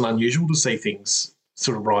it wasn't unusual to see things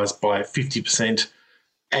sort of rise by 50%.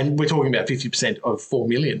 And we're talking about 50% of 4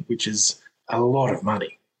 million, which is a lot of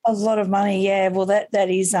money. A lot of money, yeah. Well, that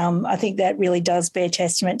is, I think that really does bear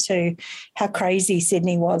testament to how crazy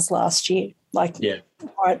Sydney was last year.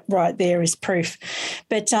 Right there is proof.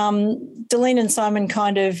 But Deline and Simon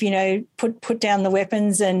kind of, put down the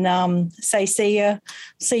weapons and say, see you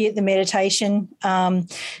at the meditation.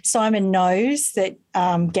 Simon knows that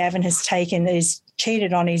Gavin has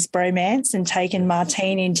cheated on his bromance and taken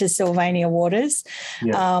Martine into Sylvania waters.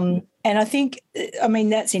 Yeah. And I think,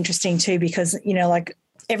 that's interesting too because,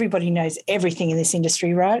 everybody knows everything in this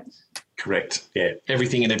industry, right? Correct. Yeah,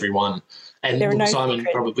 everything and everyone. And Simon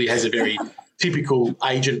probably has a very typical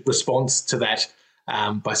agent response to that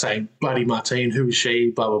by saying, bloody Martine, who is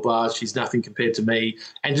she, blah, blah, blah, she's nothing compared to me,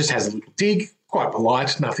 and just has a little dig, quite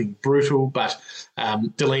polite, nothing brutal, but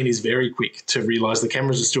Deline is very quick to realise the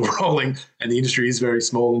cameras are still rolling and the industry is very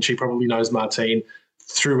small, and she probably knows Martine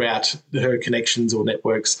throughout her connections or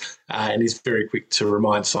networks and is very quick to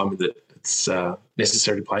remind Simon that it's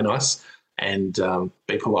necessary to play nice and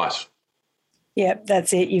be polite. Yeah,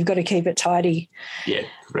 that's it. You've got to keep it tidy. Yeah,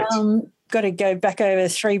 correct. Got to go back over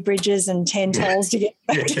 3 bridges and 10 tolls to get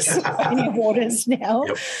back to Sylvania waters now.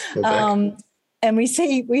 Yep, and we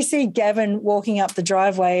see Gavin walking up the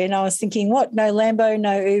driveway, and I was thinking, what? No Lambo,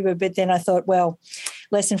 no Uber. But then I thought, well,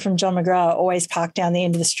 lesson from John McGrath: always park down the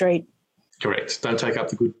end of the street. Correct. Don't take up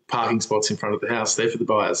the good parking spots in front of the house. They're for the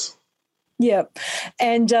buyers. Yep.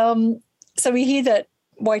 And so we hear that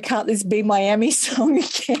 "Why Can't This Be Miami" song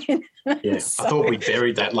again. Yeah, so, I thought we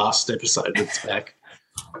buried that last episode. It's back.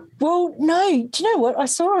 Well, no. Do you know what? I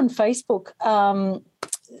saw on Facebook,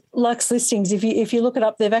 Lux Listings, if you look it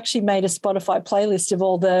up, they've actually made a Spotify playlist of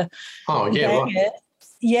all the right.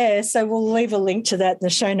 Yeah, so we'll leave a link to that in the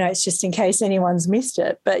show notes just in case anyone's missed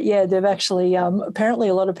it. But, yeah, they've actually apparently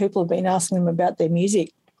a lot of people have been asking them about their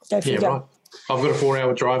music. Right. I've got a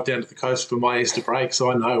 4-hour drive down to the coast for my Easter break,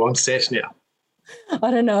 so I know I'm set now.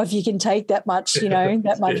 I don't know if you can take that much,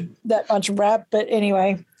 that much rap. But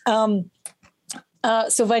anyway,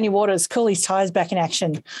 Sylvania Waters, Cooley's Tyres back in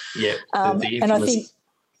action. Yeah, and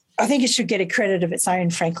I think it should get a credit of its own,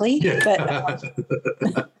 frankly. Yeah.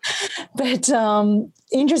 But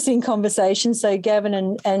interesting conversation. So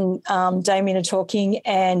Gavin and Damien are talking,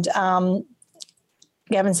 and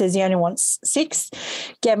Gavin says he only wants 6.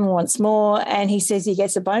 Gavin wants more, and he says he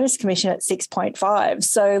gets a bonus commission at 6.5.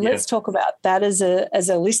 So let's talk about that as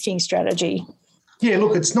a listing strategy. Yeah,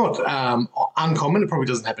 look, it's not uncommon. It probably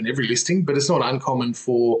doesn't happen every listing, but it's not uncommon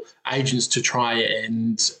for agents to try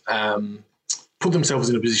and put themselves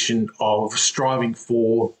in a position of striving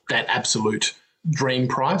for that absolute dream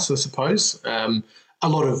price, I suppose. A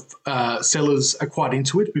lot of sellers are quite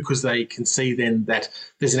into it because they can see then that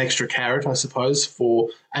there's an extra carrot, I suppose, for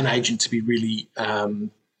an agent to be really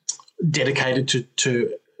dedicated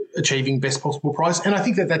to achieving best possible price. And I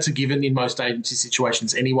think that that's a given in most agency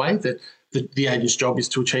situations anyway, that the agent's job is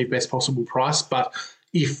to achieve best possible price. But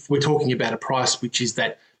if we're talking about a price which is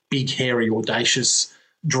that big, hairy, audacious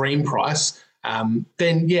dream price,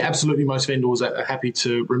 then, yeah, absolutely most vendors are happy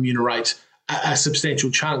to remunerate a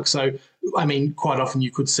substantial chunk. So, I mean, quite often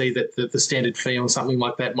you could see that the standard fee on something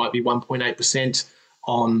like that might be 1.8%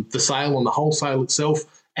 on the sale, on the wholesale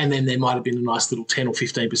itself, and then there might have been a nice little 10 or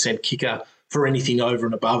 15% kicker for anything over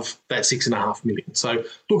and above that $6.5 million. So,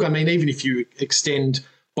 look, I mean, even if you extend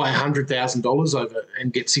by $100,000 over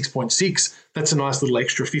and get 6.6, that's a nice little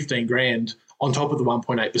extra 15 grand on top of the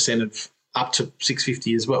 1.8% up to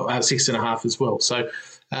 650 as well, 6.5 as well. So,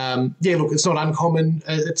 look, it's not uncommon.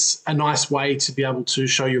 It's a nice way to be able to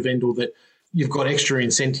show your vendor that you've got extra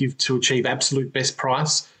incentive to achieve absolute best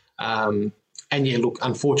price. And look,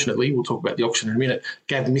 unfortunately, we'll talk about the auction in a minute.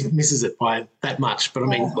 Gavin misses it by that much, but I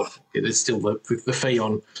mean, look, there's still the fee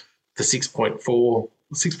on the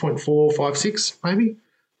 6.456, maybe.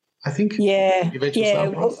 I think. Yeah. The eventual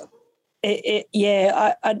sale price.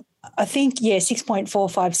 I think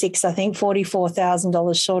 6.456. I think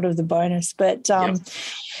 $44,000 short of the bonus. But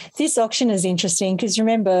this auction is interesting because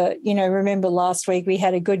remember last week we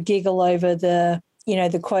had a good giggle over the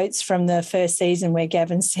quotes from the first season where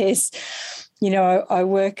Gavin says, I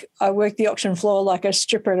work the auction floor like a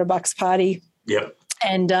stripper at a bucks party. Yep.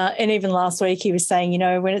 And even last week he was saying,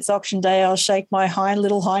 when it's auction day, I'll shake my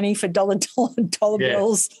little hiney for dollar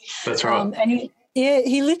bills. That's right. And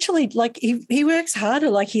he literally he works harder.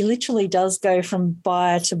 Like he literally does go from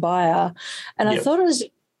buyer to buyer. And I thought it was,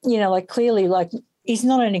 clearly he's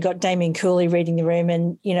not only got Damien Cooley reading the room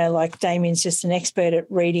and, Damien's just an expert at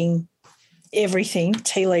reading everything.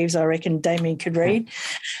 Tea leaves, I reckon Damien could read.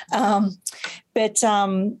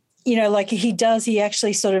 He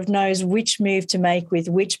actually sort of knows which move to make with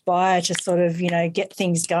which buyer to sort of, get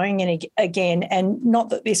things going. And again, and not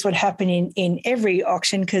that this would happen in every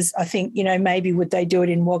auction, because I think, maybe would they do it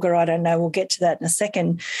in Wagga? I don't know. We'll get to that in a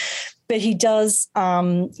second. But he does,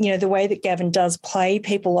 the way that Gavin does play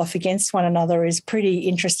people off against one another is pretty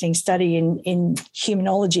interesting study in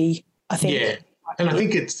humanology, I think. Yeah. And I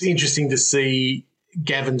think it's interesting to see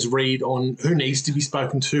Gavin's read on who needs to be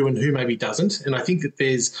spoken to and who maybe doesn't. And I think that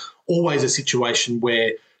there's always a situation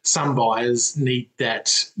where some buyers need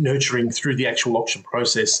that nurturing through the actual auction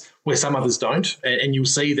process where some others don't. And you'll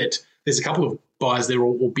see that there's a couple of buyers there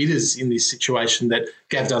or bidders in this situation that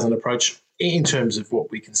Gav doesn't approach in terms of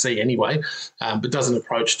what we can see anyway, but doesn't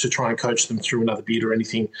approach to try and coach them through another bid or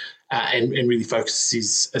anything and really focuses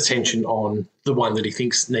his attention on the one that he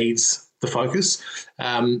thinks needs the focus.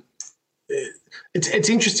 It's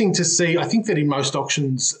interesting to see. I think that in most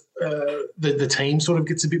auctions, the team sort of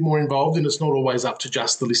gets a bit more involved and it's not always up to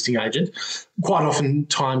just the listing agent. Quite often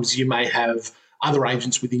times you may have other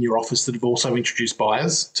agents within your office that have also introduced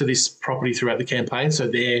buyers to this property throughout the campaign, so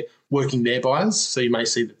they're working their buyers. So you may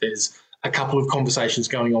see that there's a couple of conversations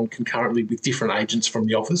going on concurrently with different agents from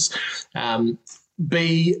the office.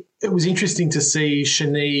 It was interesting to see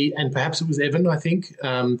Shani and perhaps it was Evan, I think,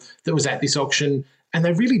 that was at this auction, and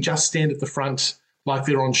they really just stand at the front like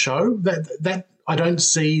they're on show. That I don't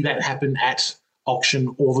see that happen at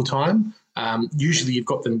auction all the time. Usually you've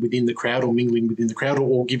got them within the crowd or mingling within the crowd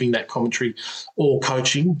or giving that commentary or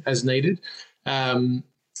coaching as needed. In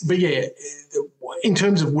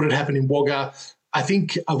terms of would it happen in Wagga, I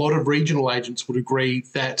think a lot of regional agents would agree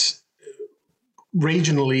that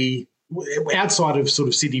regionally, outside of sort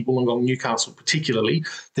of Sydney, Wollongong, Newcastle particularly,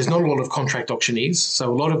 there's not a lot of contract auctioneers.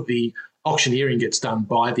 So a lot of the auctioneering gets done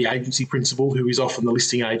by the agency principal, who is often the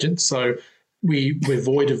listing agent. So we're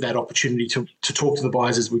void of that opportunity to talk to the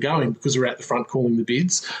buyers as we're going because we're at the front calling the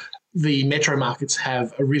bids. The metro markets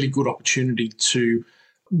have a really good opportunity to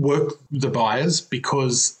work the buyers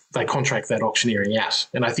because they contract that auctioneering out.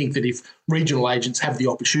 And I think that if regional agents have the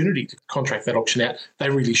opportunity to contract that auction out, they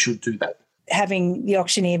really should do that. Having the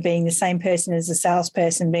auctioneer being the same person as the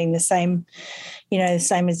salesperson, being the same as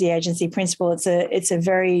the agency principal, it's a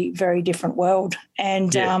very, very different world.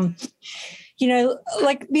 And,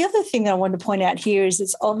 the other thing that I wanted to point out here is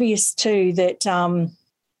it's obvious too that,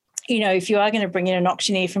 if you are going to bring in an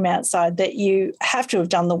auctioneer from outside, that you have to have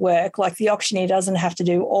done the work. Like the auctioneer doesn't have to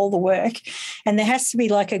do all the work. And there has to be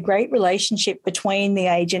like a great relationship between the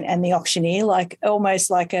agent and the auctioneer, like almost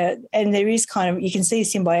like and there is kind of, you can see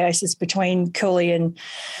symbiosis between Cooley and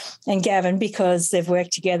Gavin because they've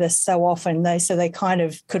worked together so often, so they kind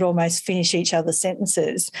of could almost finish each other's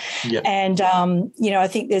sentences. Yep. And, I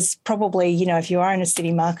think there's probably, if you are in a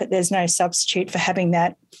city market, there's no substitute for having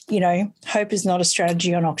that. Hope is not a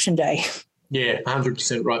strategy on auction day. Yeah,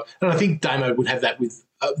 100% right. And I think Damo would have that with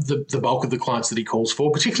the bulk of the clients that he calls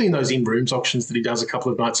for, particularly in those in-rooms auctions that he does a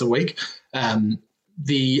couple of nights a week.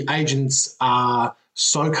 The agents are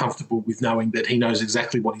so comfortable with knowing that he knows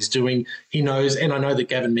exactly what he's doing. He knows, and I know that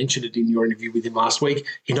Gavin mentioned it in your interview with him last week,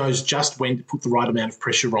 he knows just when to put the right amount of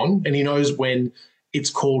pressure on, and he knows when it's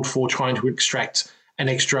called for trying to extract an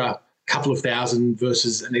extra couple of thousand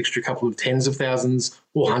versus an extra couple of tens of thousands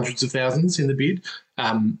or hundreds of thousands in the bid.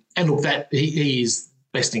 And look, that he is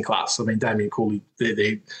best in class. I mean, Damien Cooley,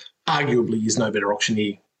 there arguably is no better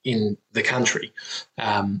auctioneer in the country.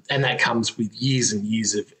 And that comes with years and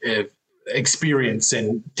years of experience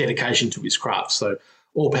and dedication to his craft. So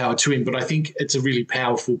all power to him. But I think it's a really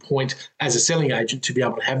powerful point as a selling agent to be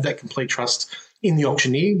able to have that complete trust in the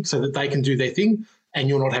auctioneer so that they can do their thing and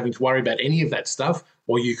you're not having to worry about any of that stuff,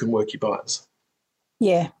 or you can work your buyers.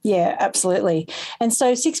 Yeah, absolutely. And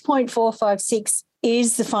so 6.456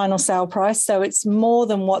 is the final sale price. So it's more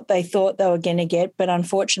than what they thought they were going to get. But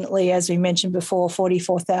unfortunately, as we mentioned before,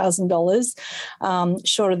 $44,000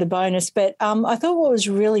 short of the bonus. But I thought what was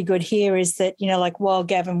really good here is that, like while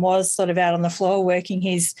Gavin was sort of out on the floor working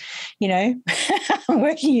his,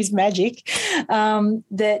 working his magic,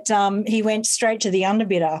 that he went straight to the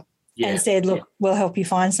underbidder and said, look, we'll help you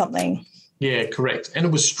find something. Yeah, correct. And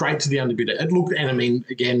it was straight to the underbidder. It looked, and I mean,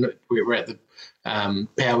 again, we're at the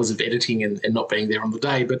powers of editing and not being there on the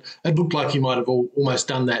day, but it looked like he might have almost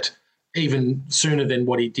done that even sooner than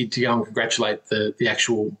what he did to go and congratulate the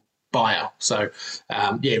actual buyer. So,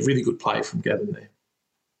 really good play from Gavin there.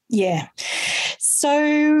 Yeah.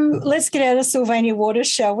 So let's get out of Sylvania waters,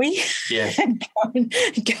 shall we? Yeah. go and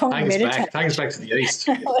meditate. Take us back to the east.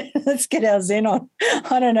 Let's get our Zen on.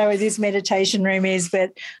 I don't know where this meditation room is,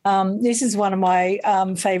 but this is one of my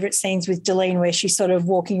favourite scenes with Delene, where she's sort of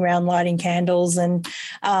walking around lighting candles and,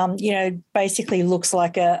 basically looks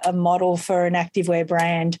like a model for an activewear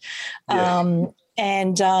brand. Yeah.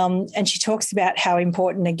 And she talks about how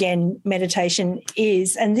important, again, meditation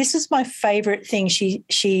is. And this was my favourite thing.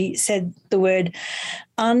 She said the word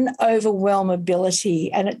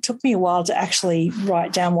unoverwhelmability, and it took me a while to actually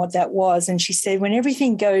write down what that was. And she said, when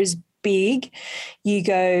everything goes big, you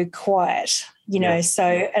go quiet, So,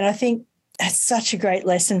 and I think that's such a great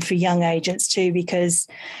lesson for young agents too, because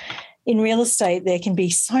in real estate there can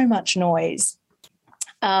be so much noise.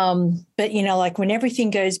 But, like when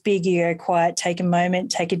everything goes big, you go quiet, take a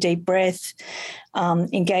moment, take a deep breath,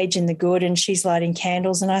 engage in the good. And she's lighting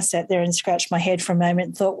candles. And I sat there and scratched my head for a moment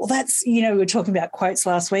and thought, well, that's, we were talking about quotes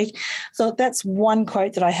last week. Thought that's one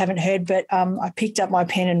quote that I haven't heard, but I picked up my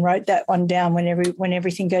pen and wrote that one down. When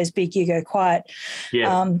everything goes big, you go quiet.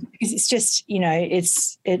 Yeah. Because it's just,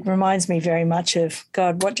 it reminds me very much of,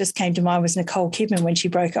 God, what just came to mind was Nicole Kidman when she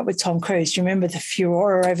broke up with Tom Cruise. Do you remember the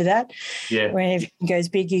furore over that? Yeah. When everything goes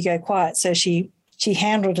big, you go quiet. So she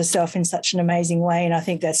handled herself in such an amazing way. And I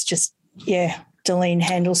think that's just, Delene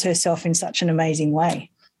handles herself in such an amazing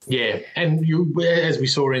way. Yeah, and as we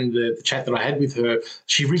saw in the chat that I had with her,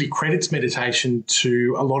 she really credits meditation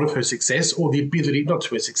to a lot of her success, or the ability, not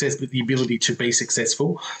to her success, but the ability to be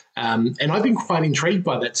successful. And I've been quite intrigued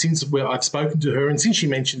by that since I've spoken to her and since she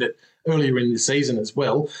mentioned it earlier in the season as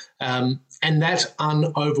well. And that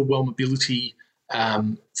unoverwhelmability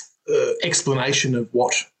explanation of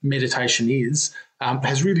what meditation is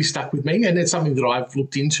has really stuck with me, and it's something that I've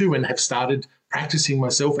looked into and have started practicing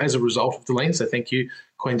myself as a result of Delene. So thank you,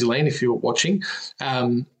 Queen Delene, if you're watching.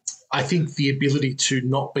 I think the ability to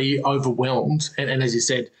not be overwhelmed and as you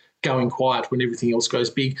said, going quiet when everything else goes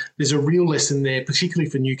big, there's a real lesson there, particularly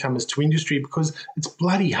for newcomers to industry, because it's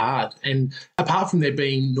bloody hard. And apart from there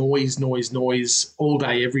being noise all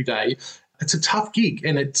day, every day, it's a tough gig,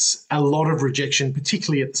 and it's a lot of rejection,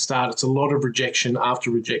 particularly at the start. It's a lot of rejection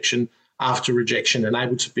after rejection after rejection, and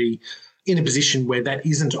able to be in a position where that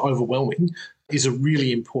isn't overwhelming is a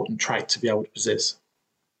really important trait to be able to possess.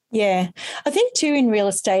 Yeah. I think too in real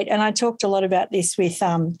estate, and I talked a lot about this with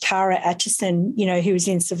Cara Atchison, who was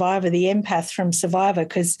in Survivor, the empath from Survivor,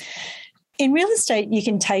 because in real estate, you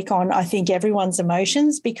can take on, I think, everyone's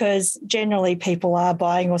emotions, because generally people are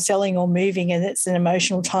buying or selling or moving, and it's an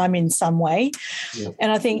emotional time in some way. Yeah.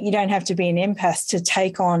 And I think you don't have to be an empath to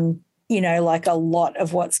take on, like a lot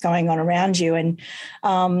of what's going on around you. And,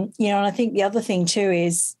 and I think the other thing too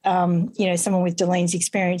is, someone with Delene's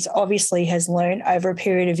experience obviously has learned over a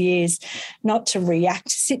period of years not to react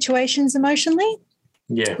to situations emotionally.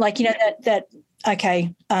 Yeah. Like,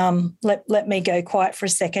 okay, let me go quiet for a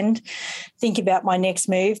second, think about my next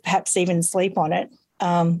move, perhaps even sleep on it,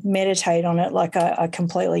 meditate on it. Like I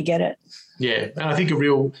completely get it. Yeah, and I think a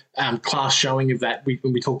real class showing of that,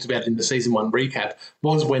 when we talked about it in the season 1 recap,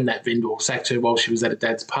 was when that vendor sacked her while she was at a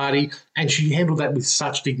dad's party, and she handled that with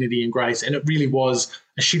such dignity and grace. And it really was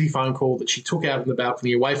a shitty phone call that she took out on the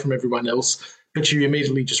balcony away from everyone else, but she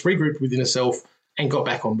immediately just regrouped within herself and got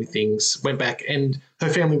back on with things, went back, and her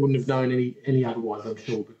family wouldn't have known any otherwise, I'm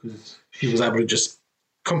sure, because she was able to just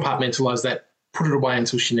compartmentalise that, put it away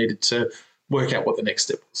until she needed to work out what the next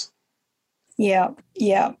step was. Yeah.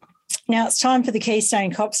 Now it's time for the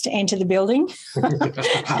Keystone Cops to enter the building.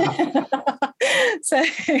 So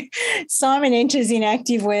Simon enters in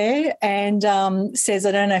activewear and says,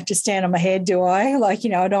 I don't have to stand on my head, do I? Like,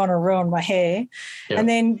 I don't want to ruin my hair. Yeah. And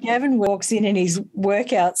then Gavin walks in his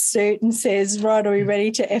workout suit and says, right, are we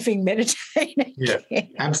ready to effing meditate? Yeah,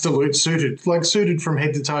 absolute suited from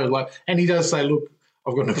head to toe. And he does say, look,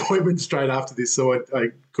 I've got an appointment straight after this, so I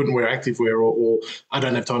couldn't wear activewear or I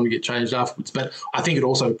don't have time to get changed afterwards. But I think it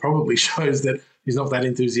also probably shows that he's not that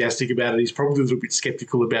enthusiastic about it. He's probably a little bit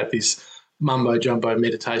sceptical about this mumbo-jumbo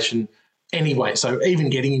meditation anyway. So even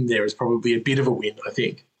getting him there is probably a bit of a win, I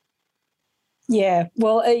think. Yeah,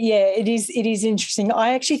 well, it is interesting.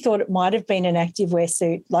 I actually thought it might have been an activewear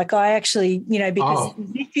suit. Like I actually, because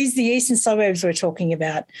this is the eastern suburbs we're talking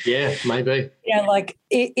about. Yeah, maybe. Like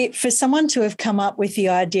it for someone to have come up with the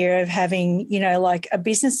idea of having, like a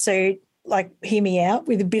business suit, like hear me out,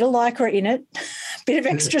 with a bit of Lycra in it, a bit of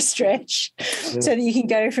extra stretch, so that you can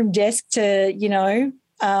go from desk to,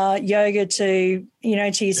 yoga to,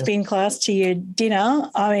 to your spin class to your dinner.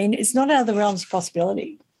 I mean, it's not out of the realms of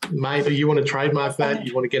possibility. Maybe you want to trademark that,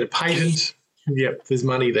 you want to get a patent. Yep, there's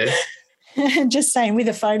money there. Just saying, with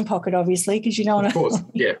a phone pocket, obviously, because you don't want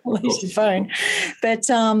to lose your phone. But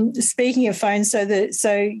speaking of phones, this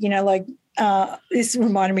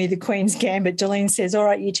reminded me of the Queen's Gambit. Deline says, all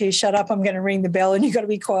right, you two, shut up. I'm going to ring the bell and you've got to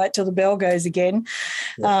be quiet till the bell goes again.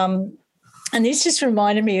 Yeah. And this just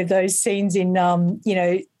reminded me of those scenes in,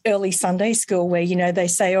 early Sunday school where, they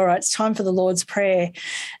say, all right, it's time for the Lord's Prayer.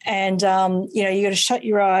 And, you got to shut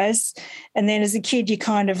your eyes. And then as a kid, you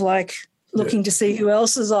kind of like looking to see who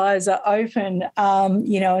else's eyes are open,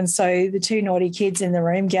 and so the two naughty kids in the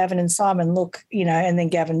room, Gavin and Simon, look, and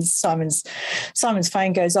then Simon's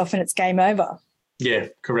phone goes off and it's game over. Yeah,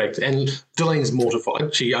 correct. And Deline's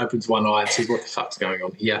mortified. She opens one eye and says, what the fuck's going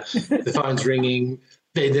on here? The phone's ringing.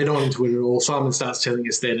 They're not into it at all. Simon starts telling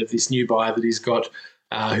us then of this new buyer that he's got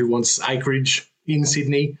who wants acreage in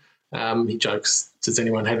Sydney. He jokes, does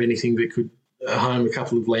anyone have anything that could home a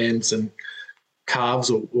couple of lambs and calves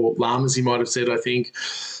or llamas, he might have said, I think.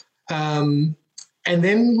 And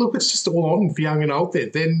then, look, it's just all on for young and old there.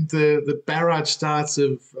 Then the barrage starts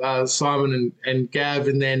of Simon and Gav,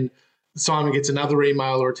 and then Simon gets another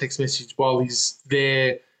email or a text message while he's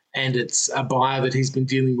there, and it's a buyer that he's been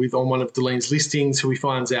dealing with on one of Deline's listings who he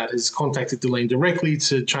finds out has contacted Deline directly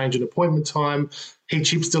to change an appointment time. He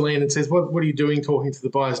chips Deline and says, what are you doing talking to the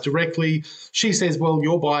buyers directly? She says, well,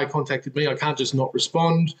 your buyer contacted me. I can't just not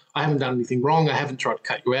respond. I haven't done anything wrong. I haven't tried to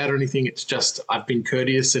cut you out or anything. It's just I've been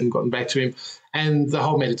courteous and gotten back to him. And the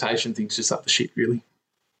whole meditation thing's just up the shit, really.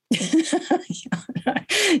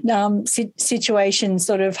 Situation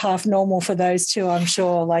sort of half normal for those two, I'm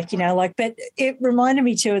sure. But it reminded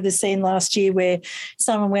me too of the scene last year where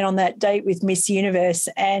someone went on that date with Miss Universe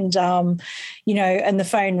and, and the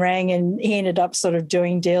phone rang and he ended up sort of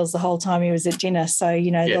doing deals the whole time he was at dinner. So,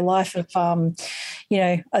 the life of,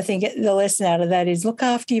 I think the lesson out of that is look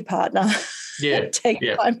after your partner. Yeah. Take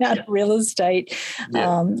time out of real estate.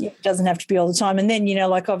 Yeah. It doesn't have to be all the time. And then,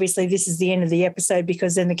 obviously this is the end of the episode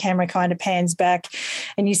because then the camera kind of pans back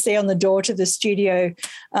and you see on the door to the studio,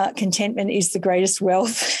 contentment is the greatest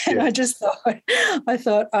wealth. And I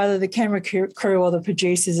thought either the camera crew or the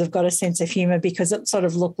producers have got a sense of humour because it sort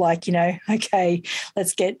of looked like, okay,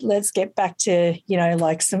 let's get back to,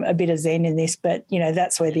 a bit of zen in this. But,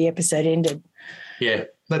 that's where the episode ended. Yeah.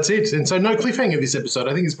 That's it. And so no cliffhanger this episode.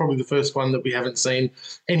 I think it's probably the first one that we haven't seen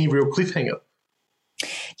any real cliffhanger.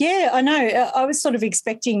 Yeah, I know. I was sort of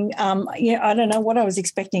expecting, I don't know what I was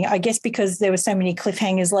expecting, I guess because there were so many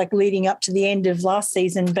cliffhangers like leading up to the end of last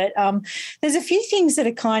season. But there's a few things that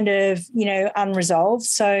are kind of, unresolved.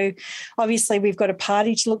 So obviously we've got a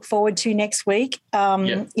party to look forward to next week.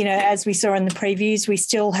 As we saw in the previews, we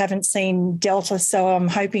still haven't seen Delta. So I'm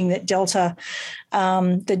hoping that Delta,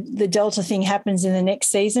 the Delta thing happens in the next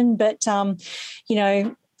season. But,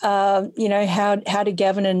 how did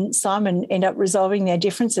Gavin and Simon end up resolving their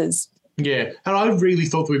differences? Yeah, and I really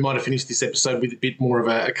thought that we might have finished this episode with a bit more of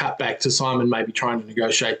a cutback to Simon maybe trying to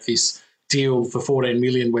negotiate this deal for 14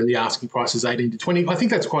 million when the asking price is 18 to 20. I think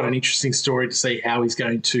that's quite an interesting story to see how he's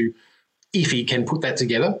going to, if he can put that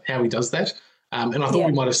together, how he does that. And I thought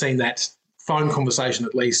we might have seen that phone conversation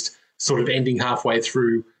at least sort of ending halfway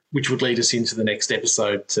through, which would lead us into the next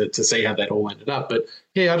episode to see how that all ended up. But,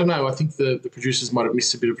 yeah, I don't know. I think the producers might have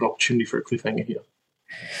missed a bit of an opportunity for a cliffhanger here.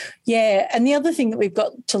 Yeah, and the other thing that we've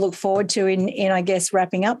got to look forward to in I guess,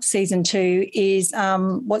 wrapping up season 2 is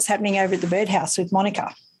what's happening over at the Birdhouse with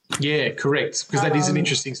Monica. Yeah, correct, because that is an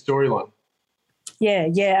interesting storyline.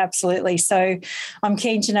 Yeah, absolutely. So I'm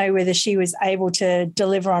keen to know whether she was able to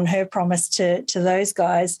deliver on her promise to those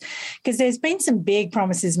guys because there's been some big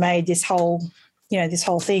promises made this whole this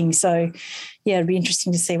whole thing. So, yeah, it'd be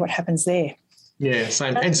interesting to see what happens there. Yeah,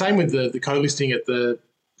 same. And same with the co-listing at the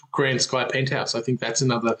Grand Sky Penthouse. I think that's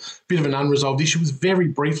another bit of an unresolved issue. It was very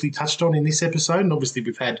briefly touched on in this episode, and obviously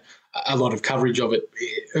we've had a lot of coverage of it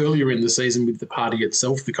earlier in the season with the party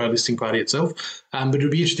itself, the co-listing party itself. But it'll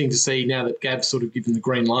be interesting to see now that Gav's sort of given the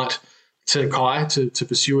green light to Kai to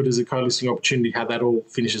pursue it as a co-listing opportunity, how that all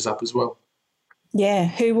finishes up as well. Yeah,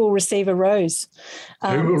 who will receive a rose?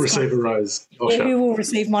 Who will receive a rose? Who will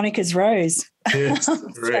receive Monica's rose? Yes,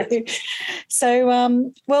 correct.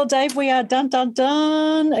 Well, Dave, we are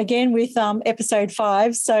done again with episode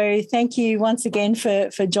 5. So thank you once again for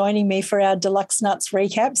joining me for our Deluxe Nuts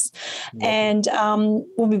recaps. And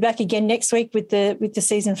we'll be back again next week with the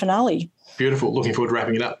season finale. Beautiful. Looking forward to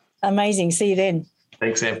wrapping it up. Amazing. See you then.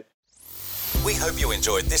 Thanks, Sam. We hope you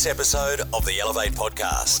enjoyed this episode of the Elevate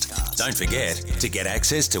podcast. Don't forget to get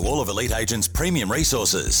access to all of Elite Agent's premium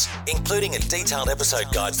resources, including a detailed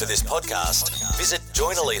episode guide for this podcast. Visit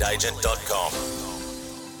joineliteagent.com.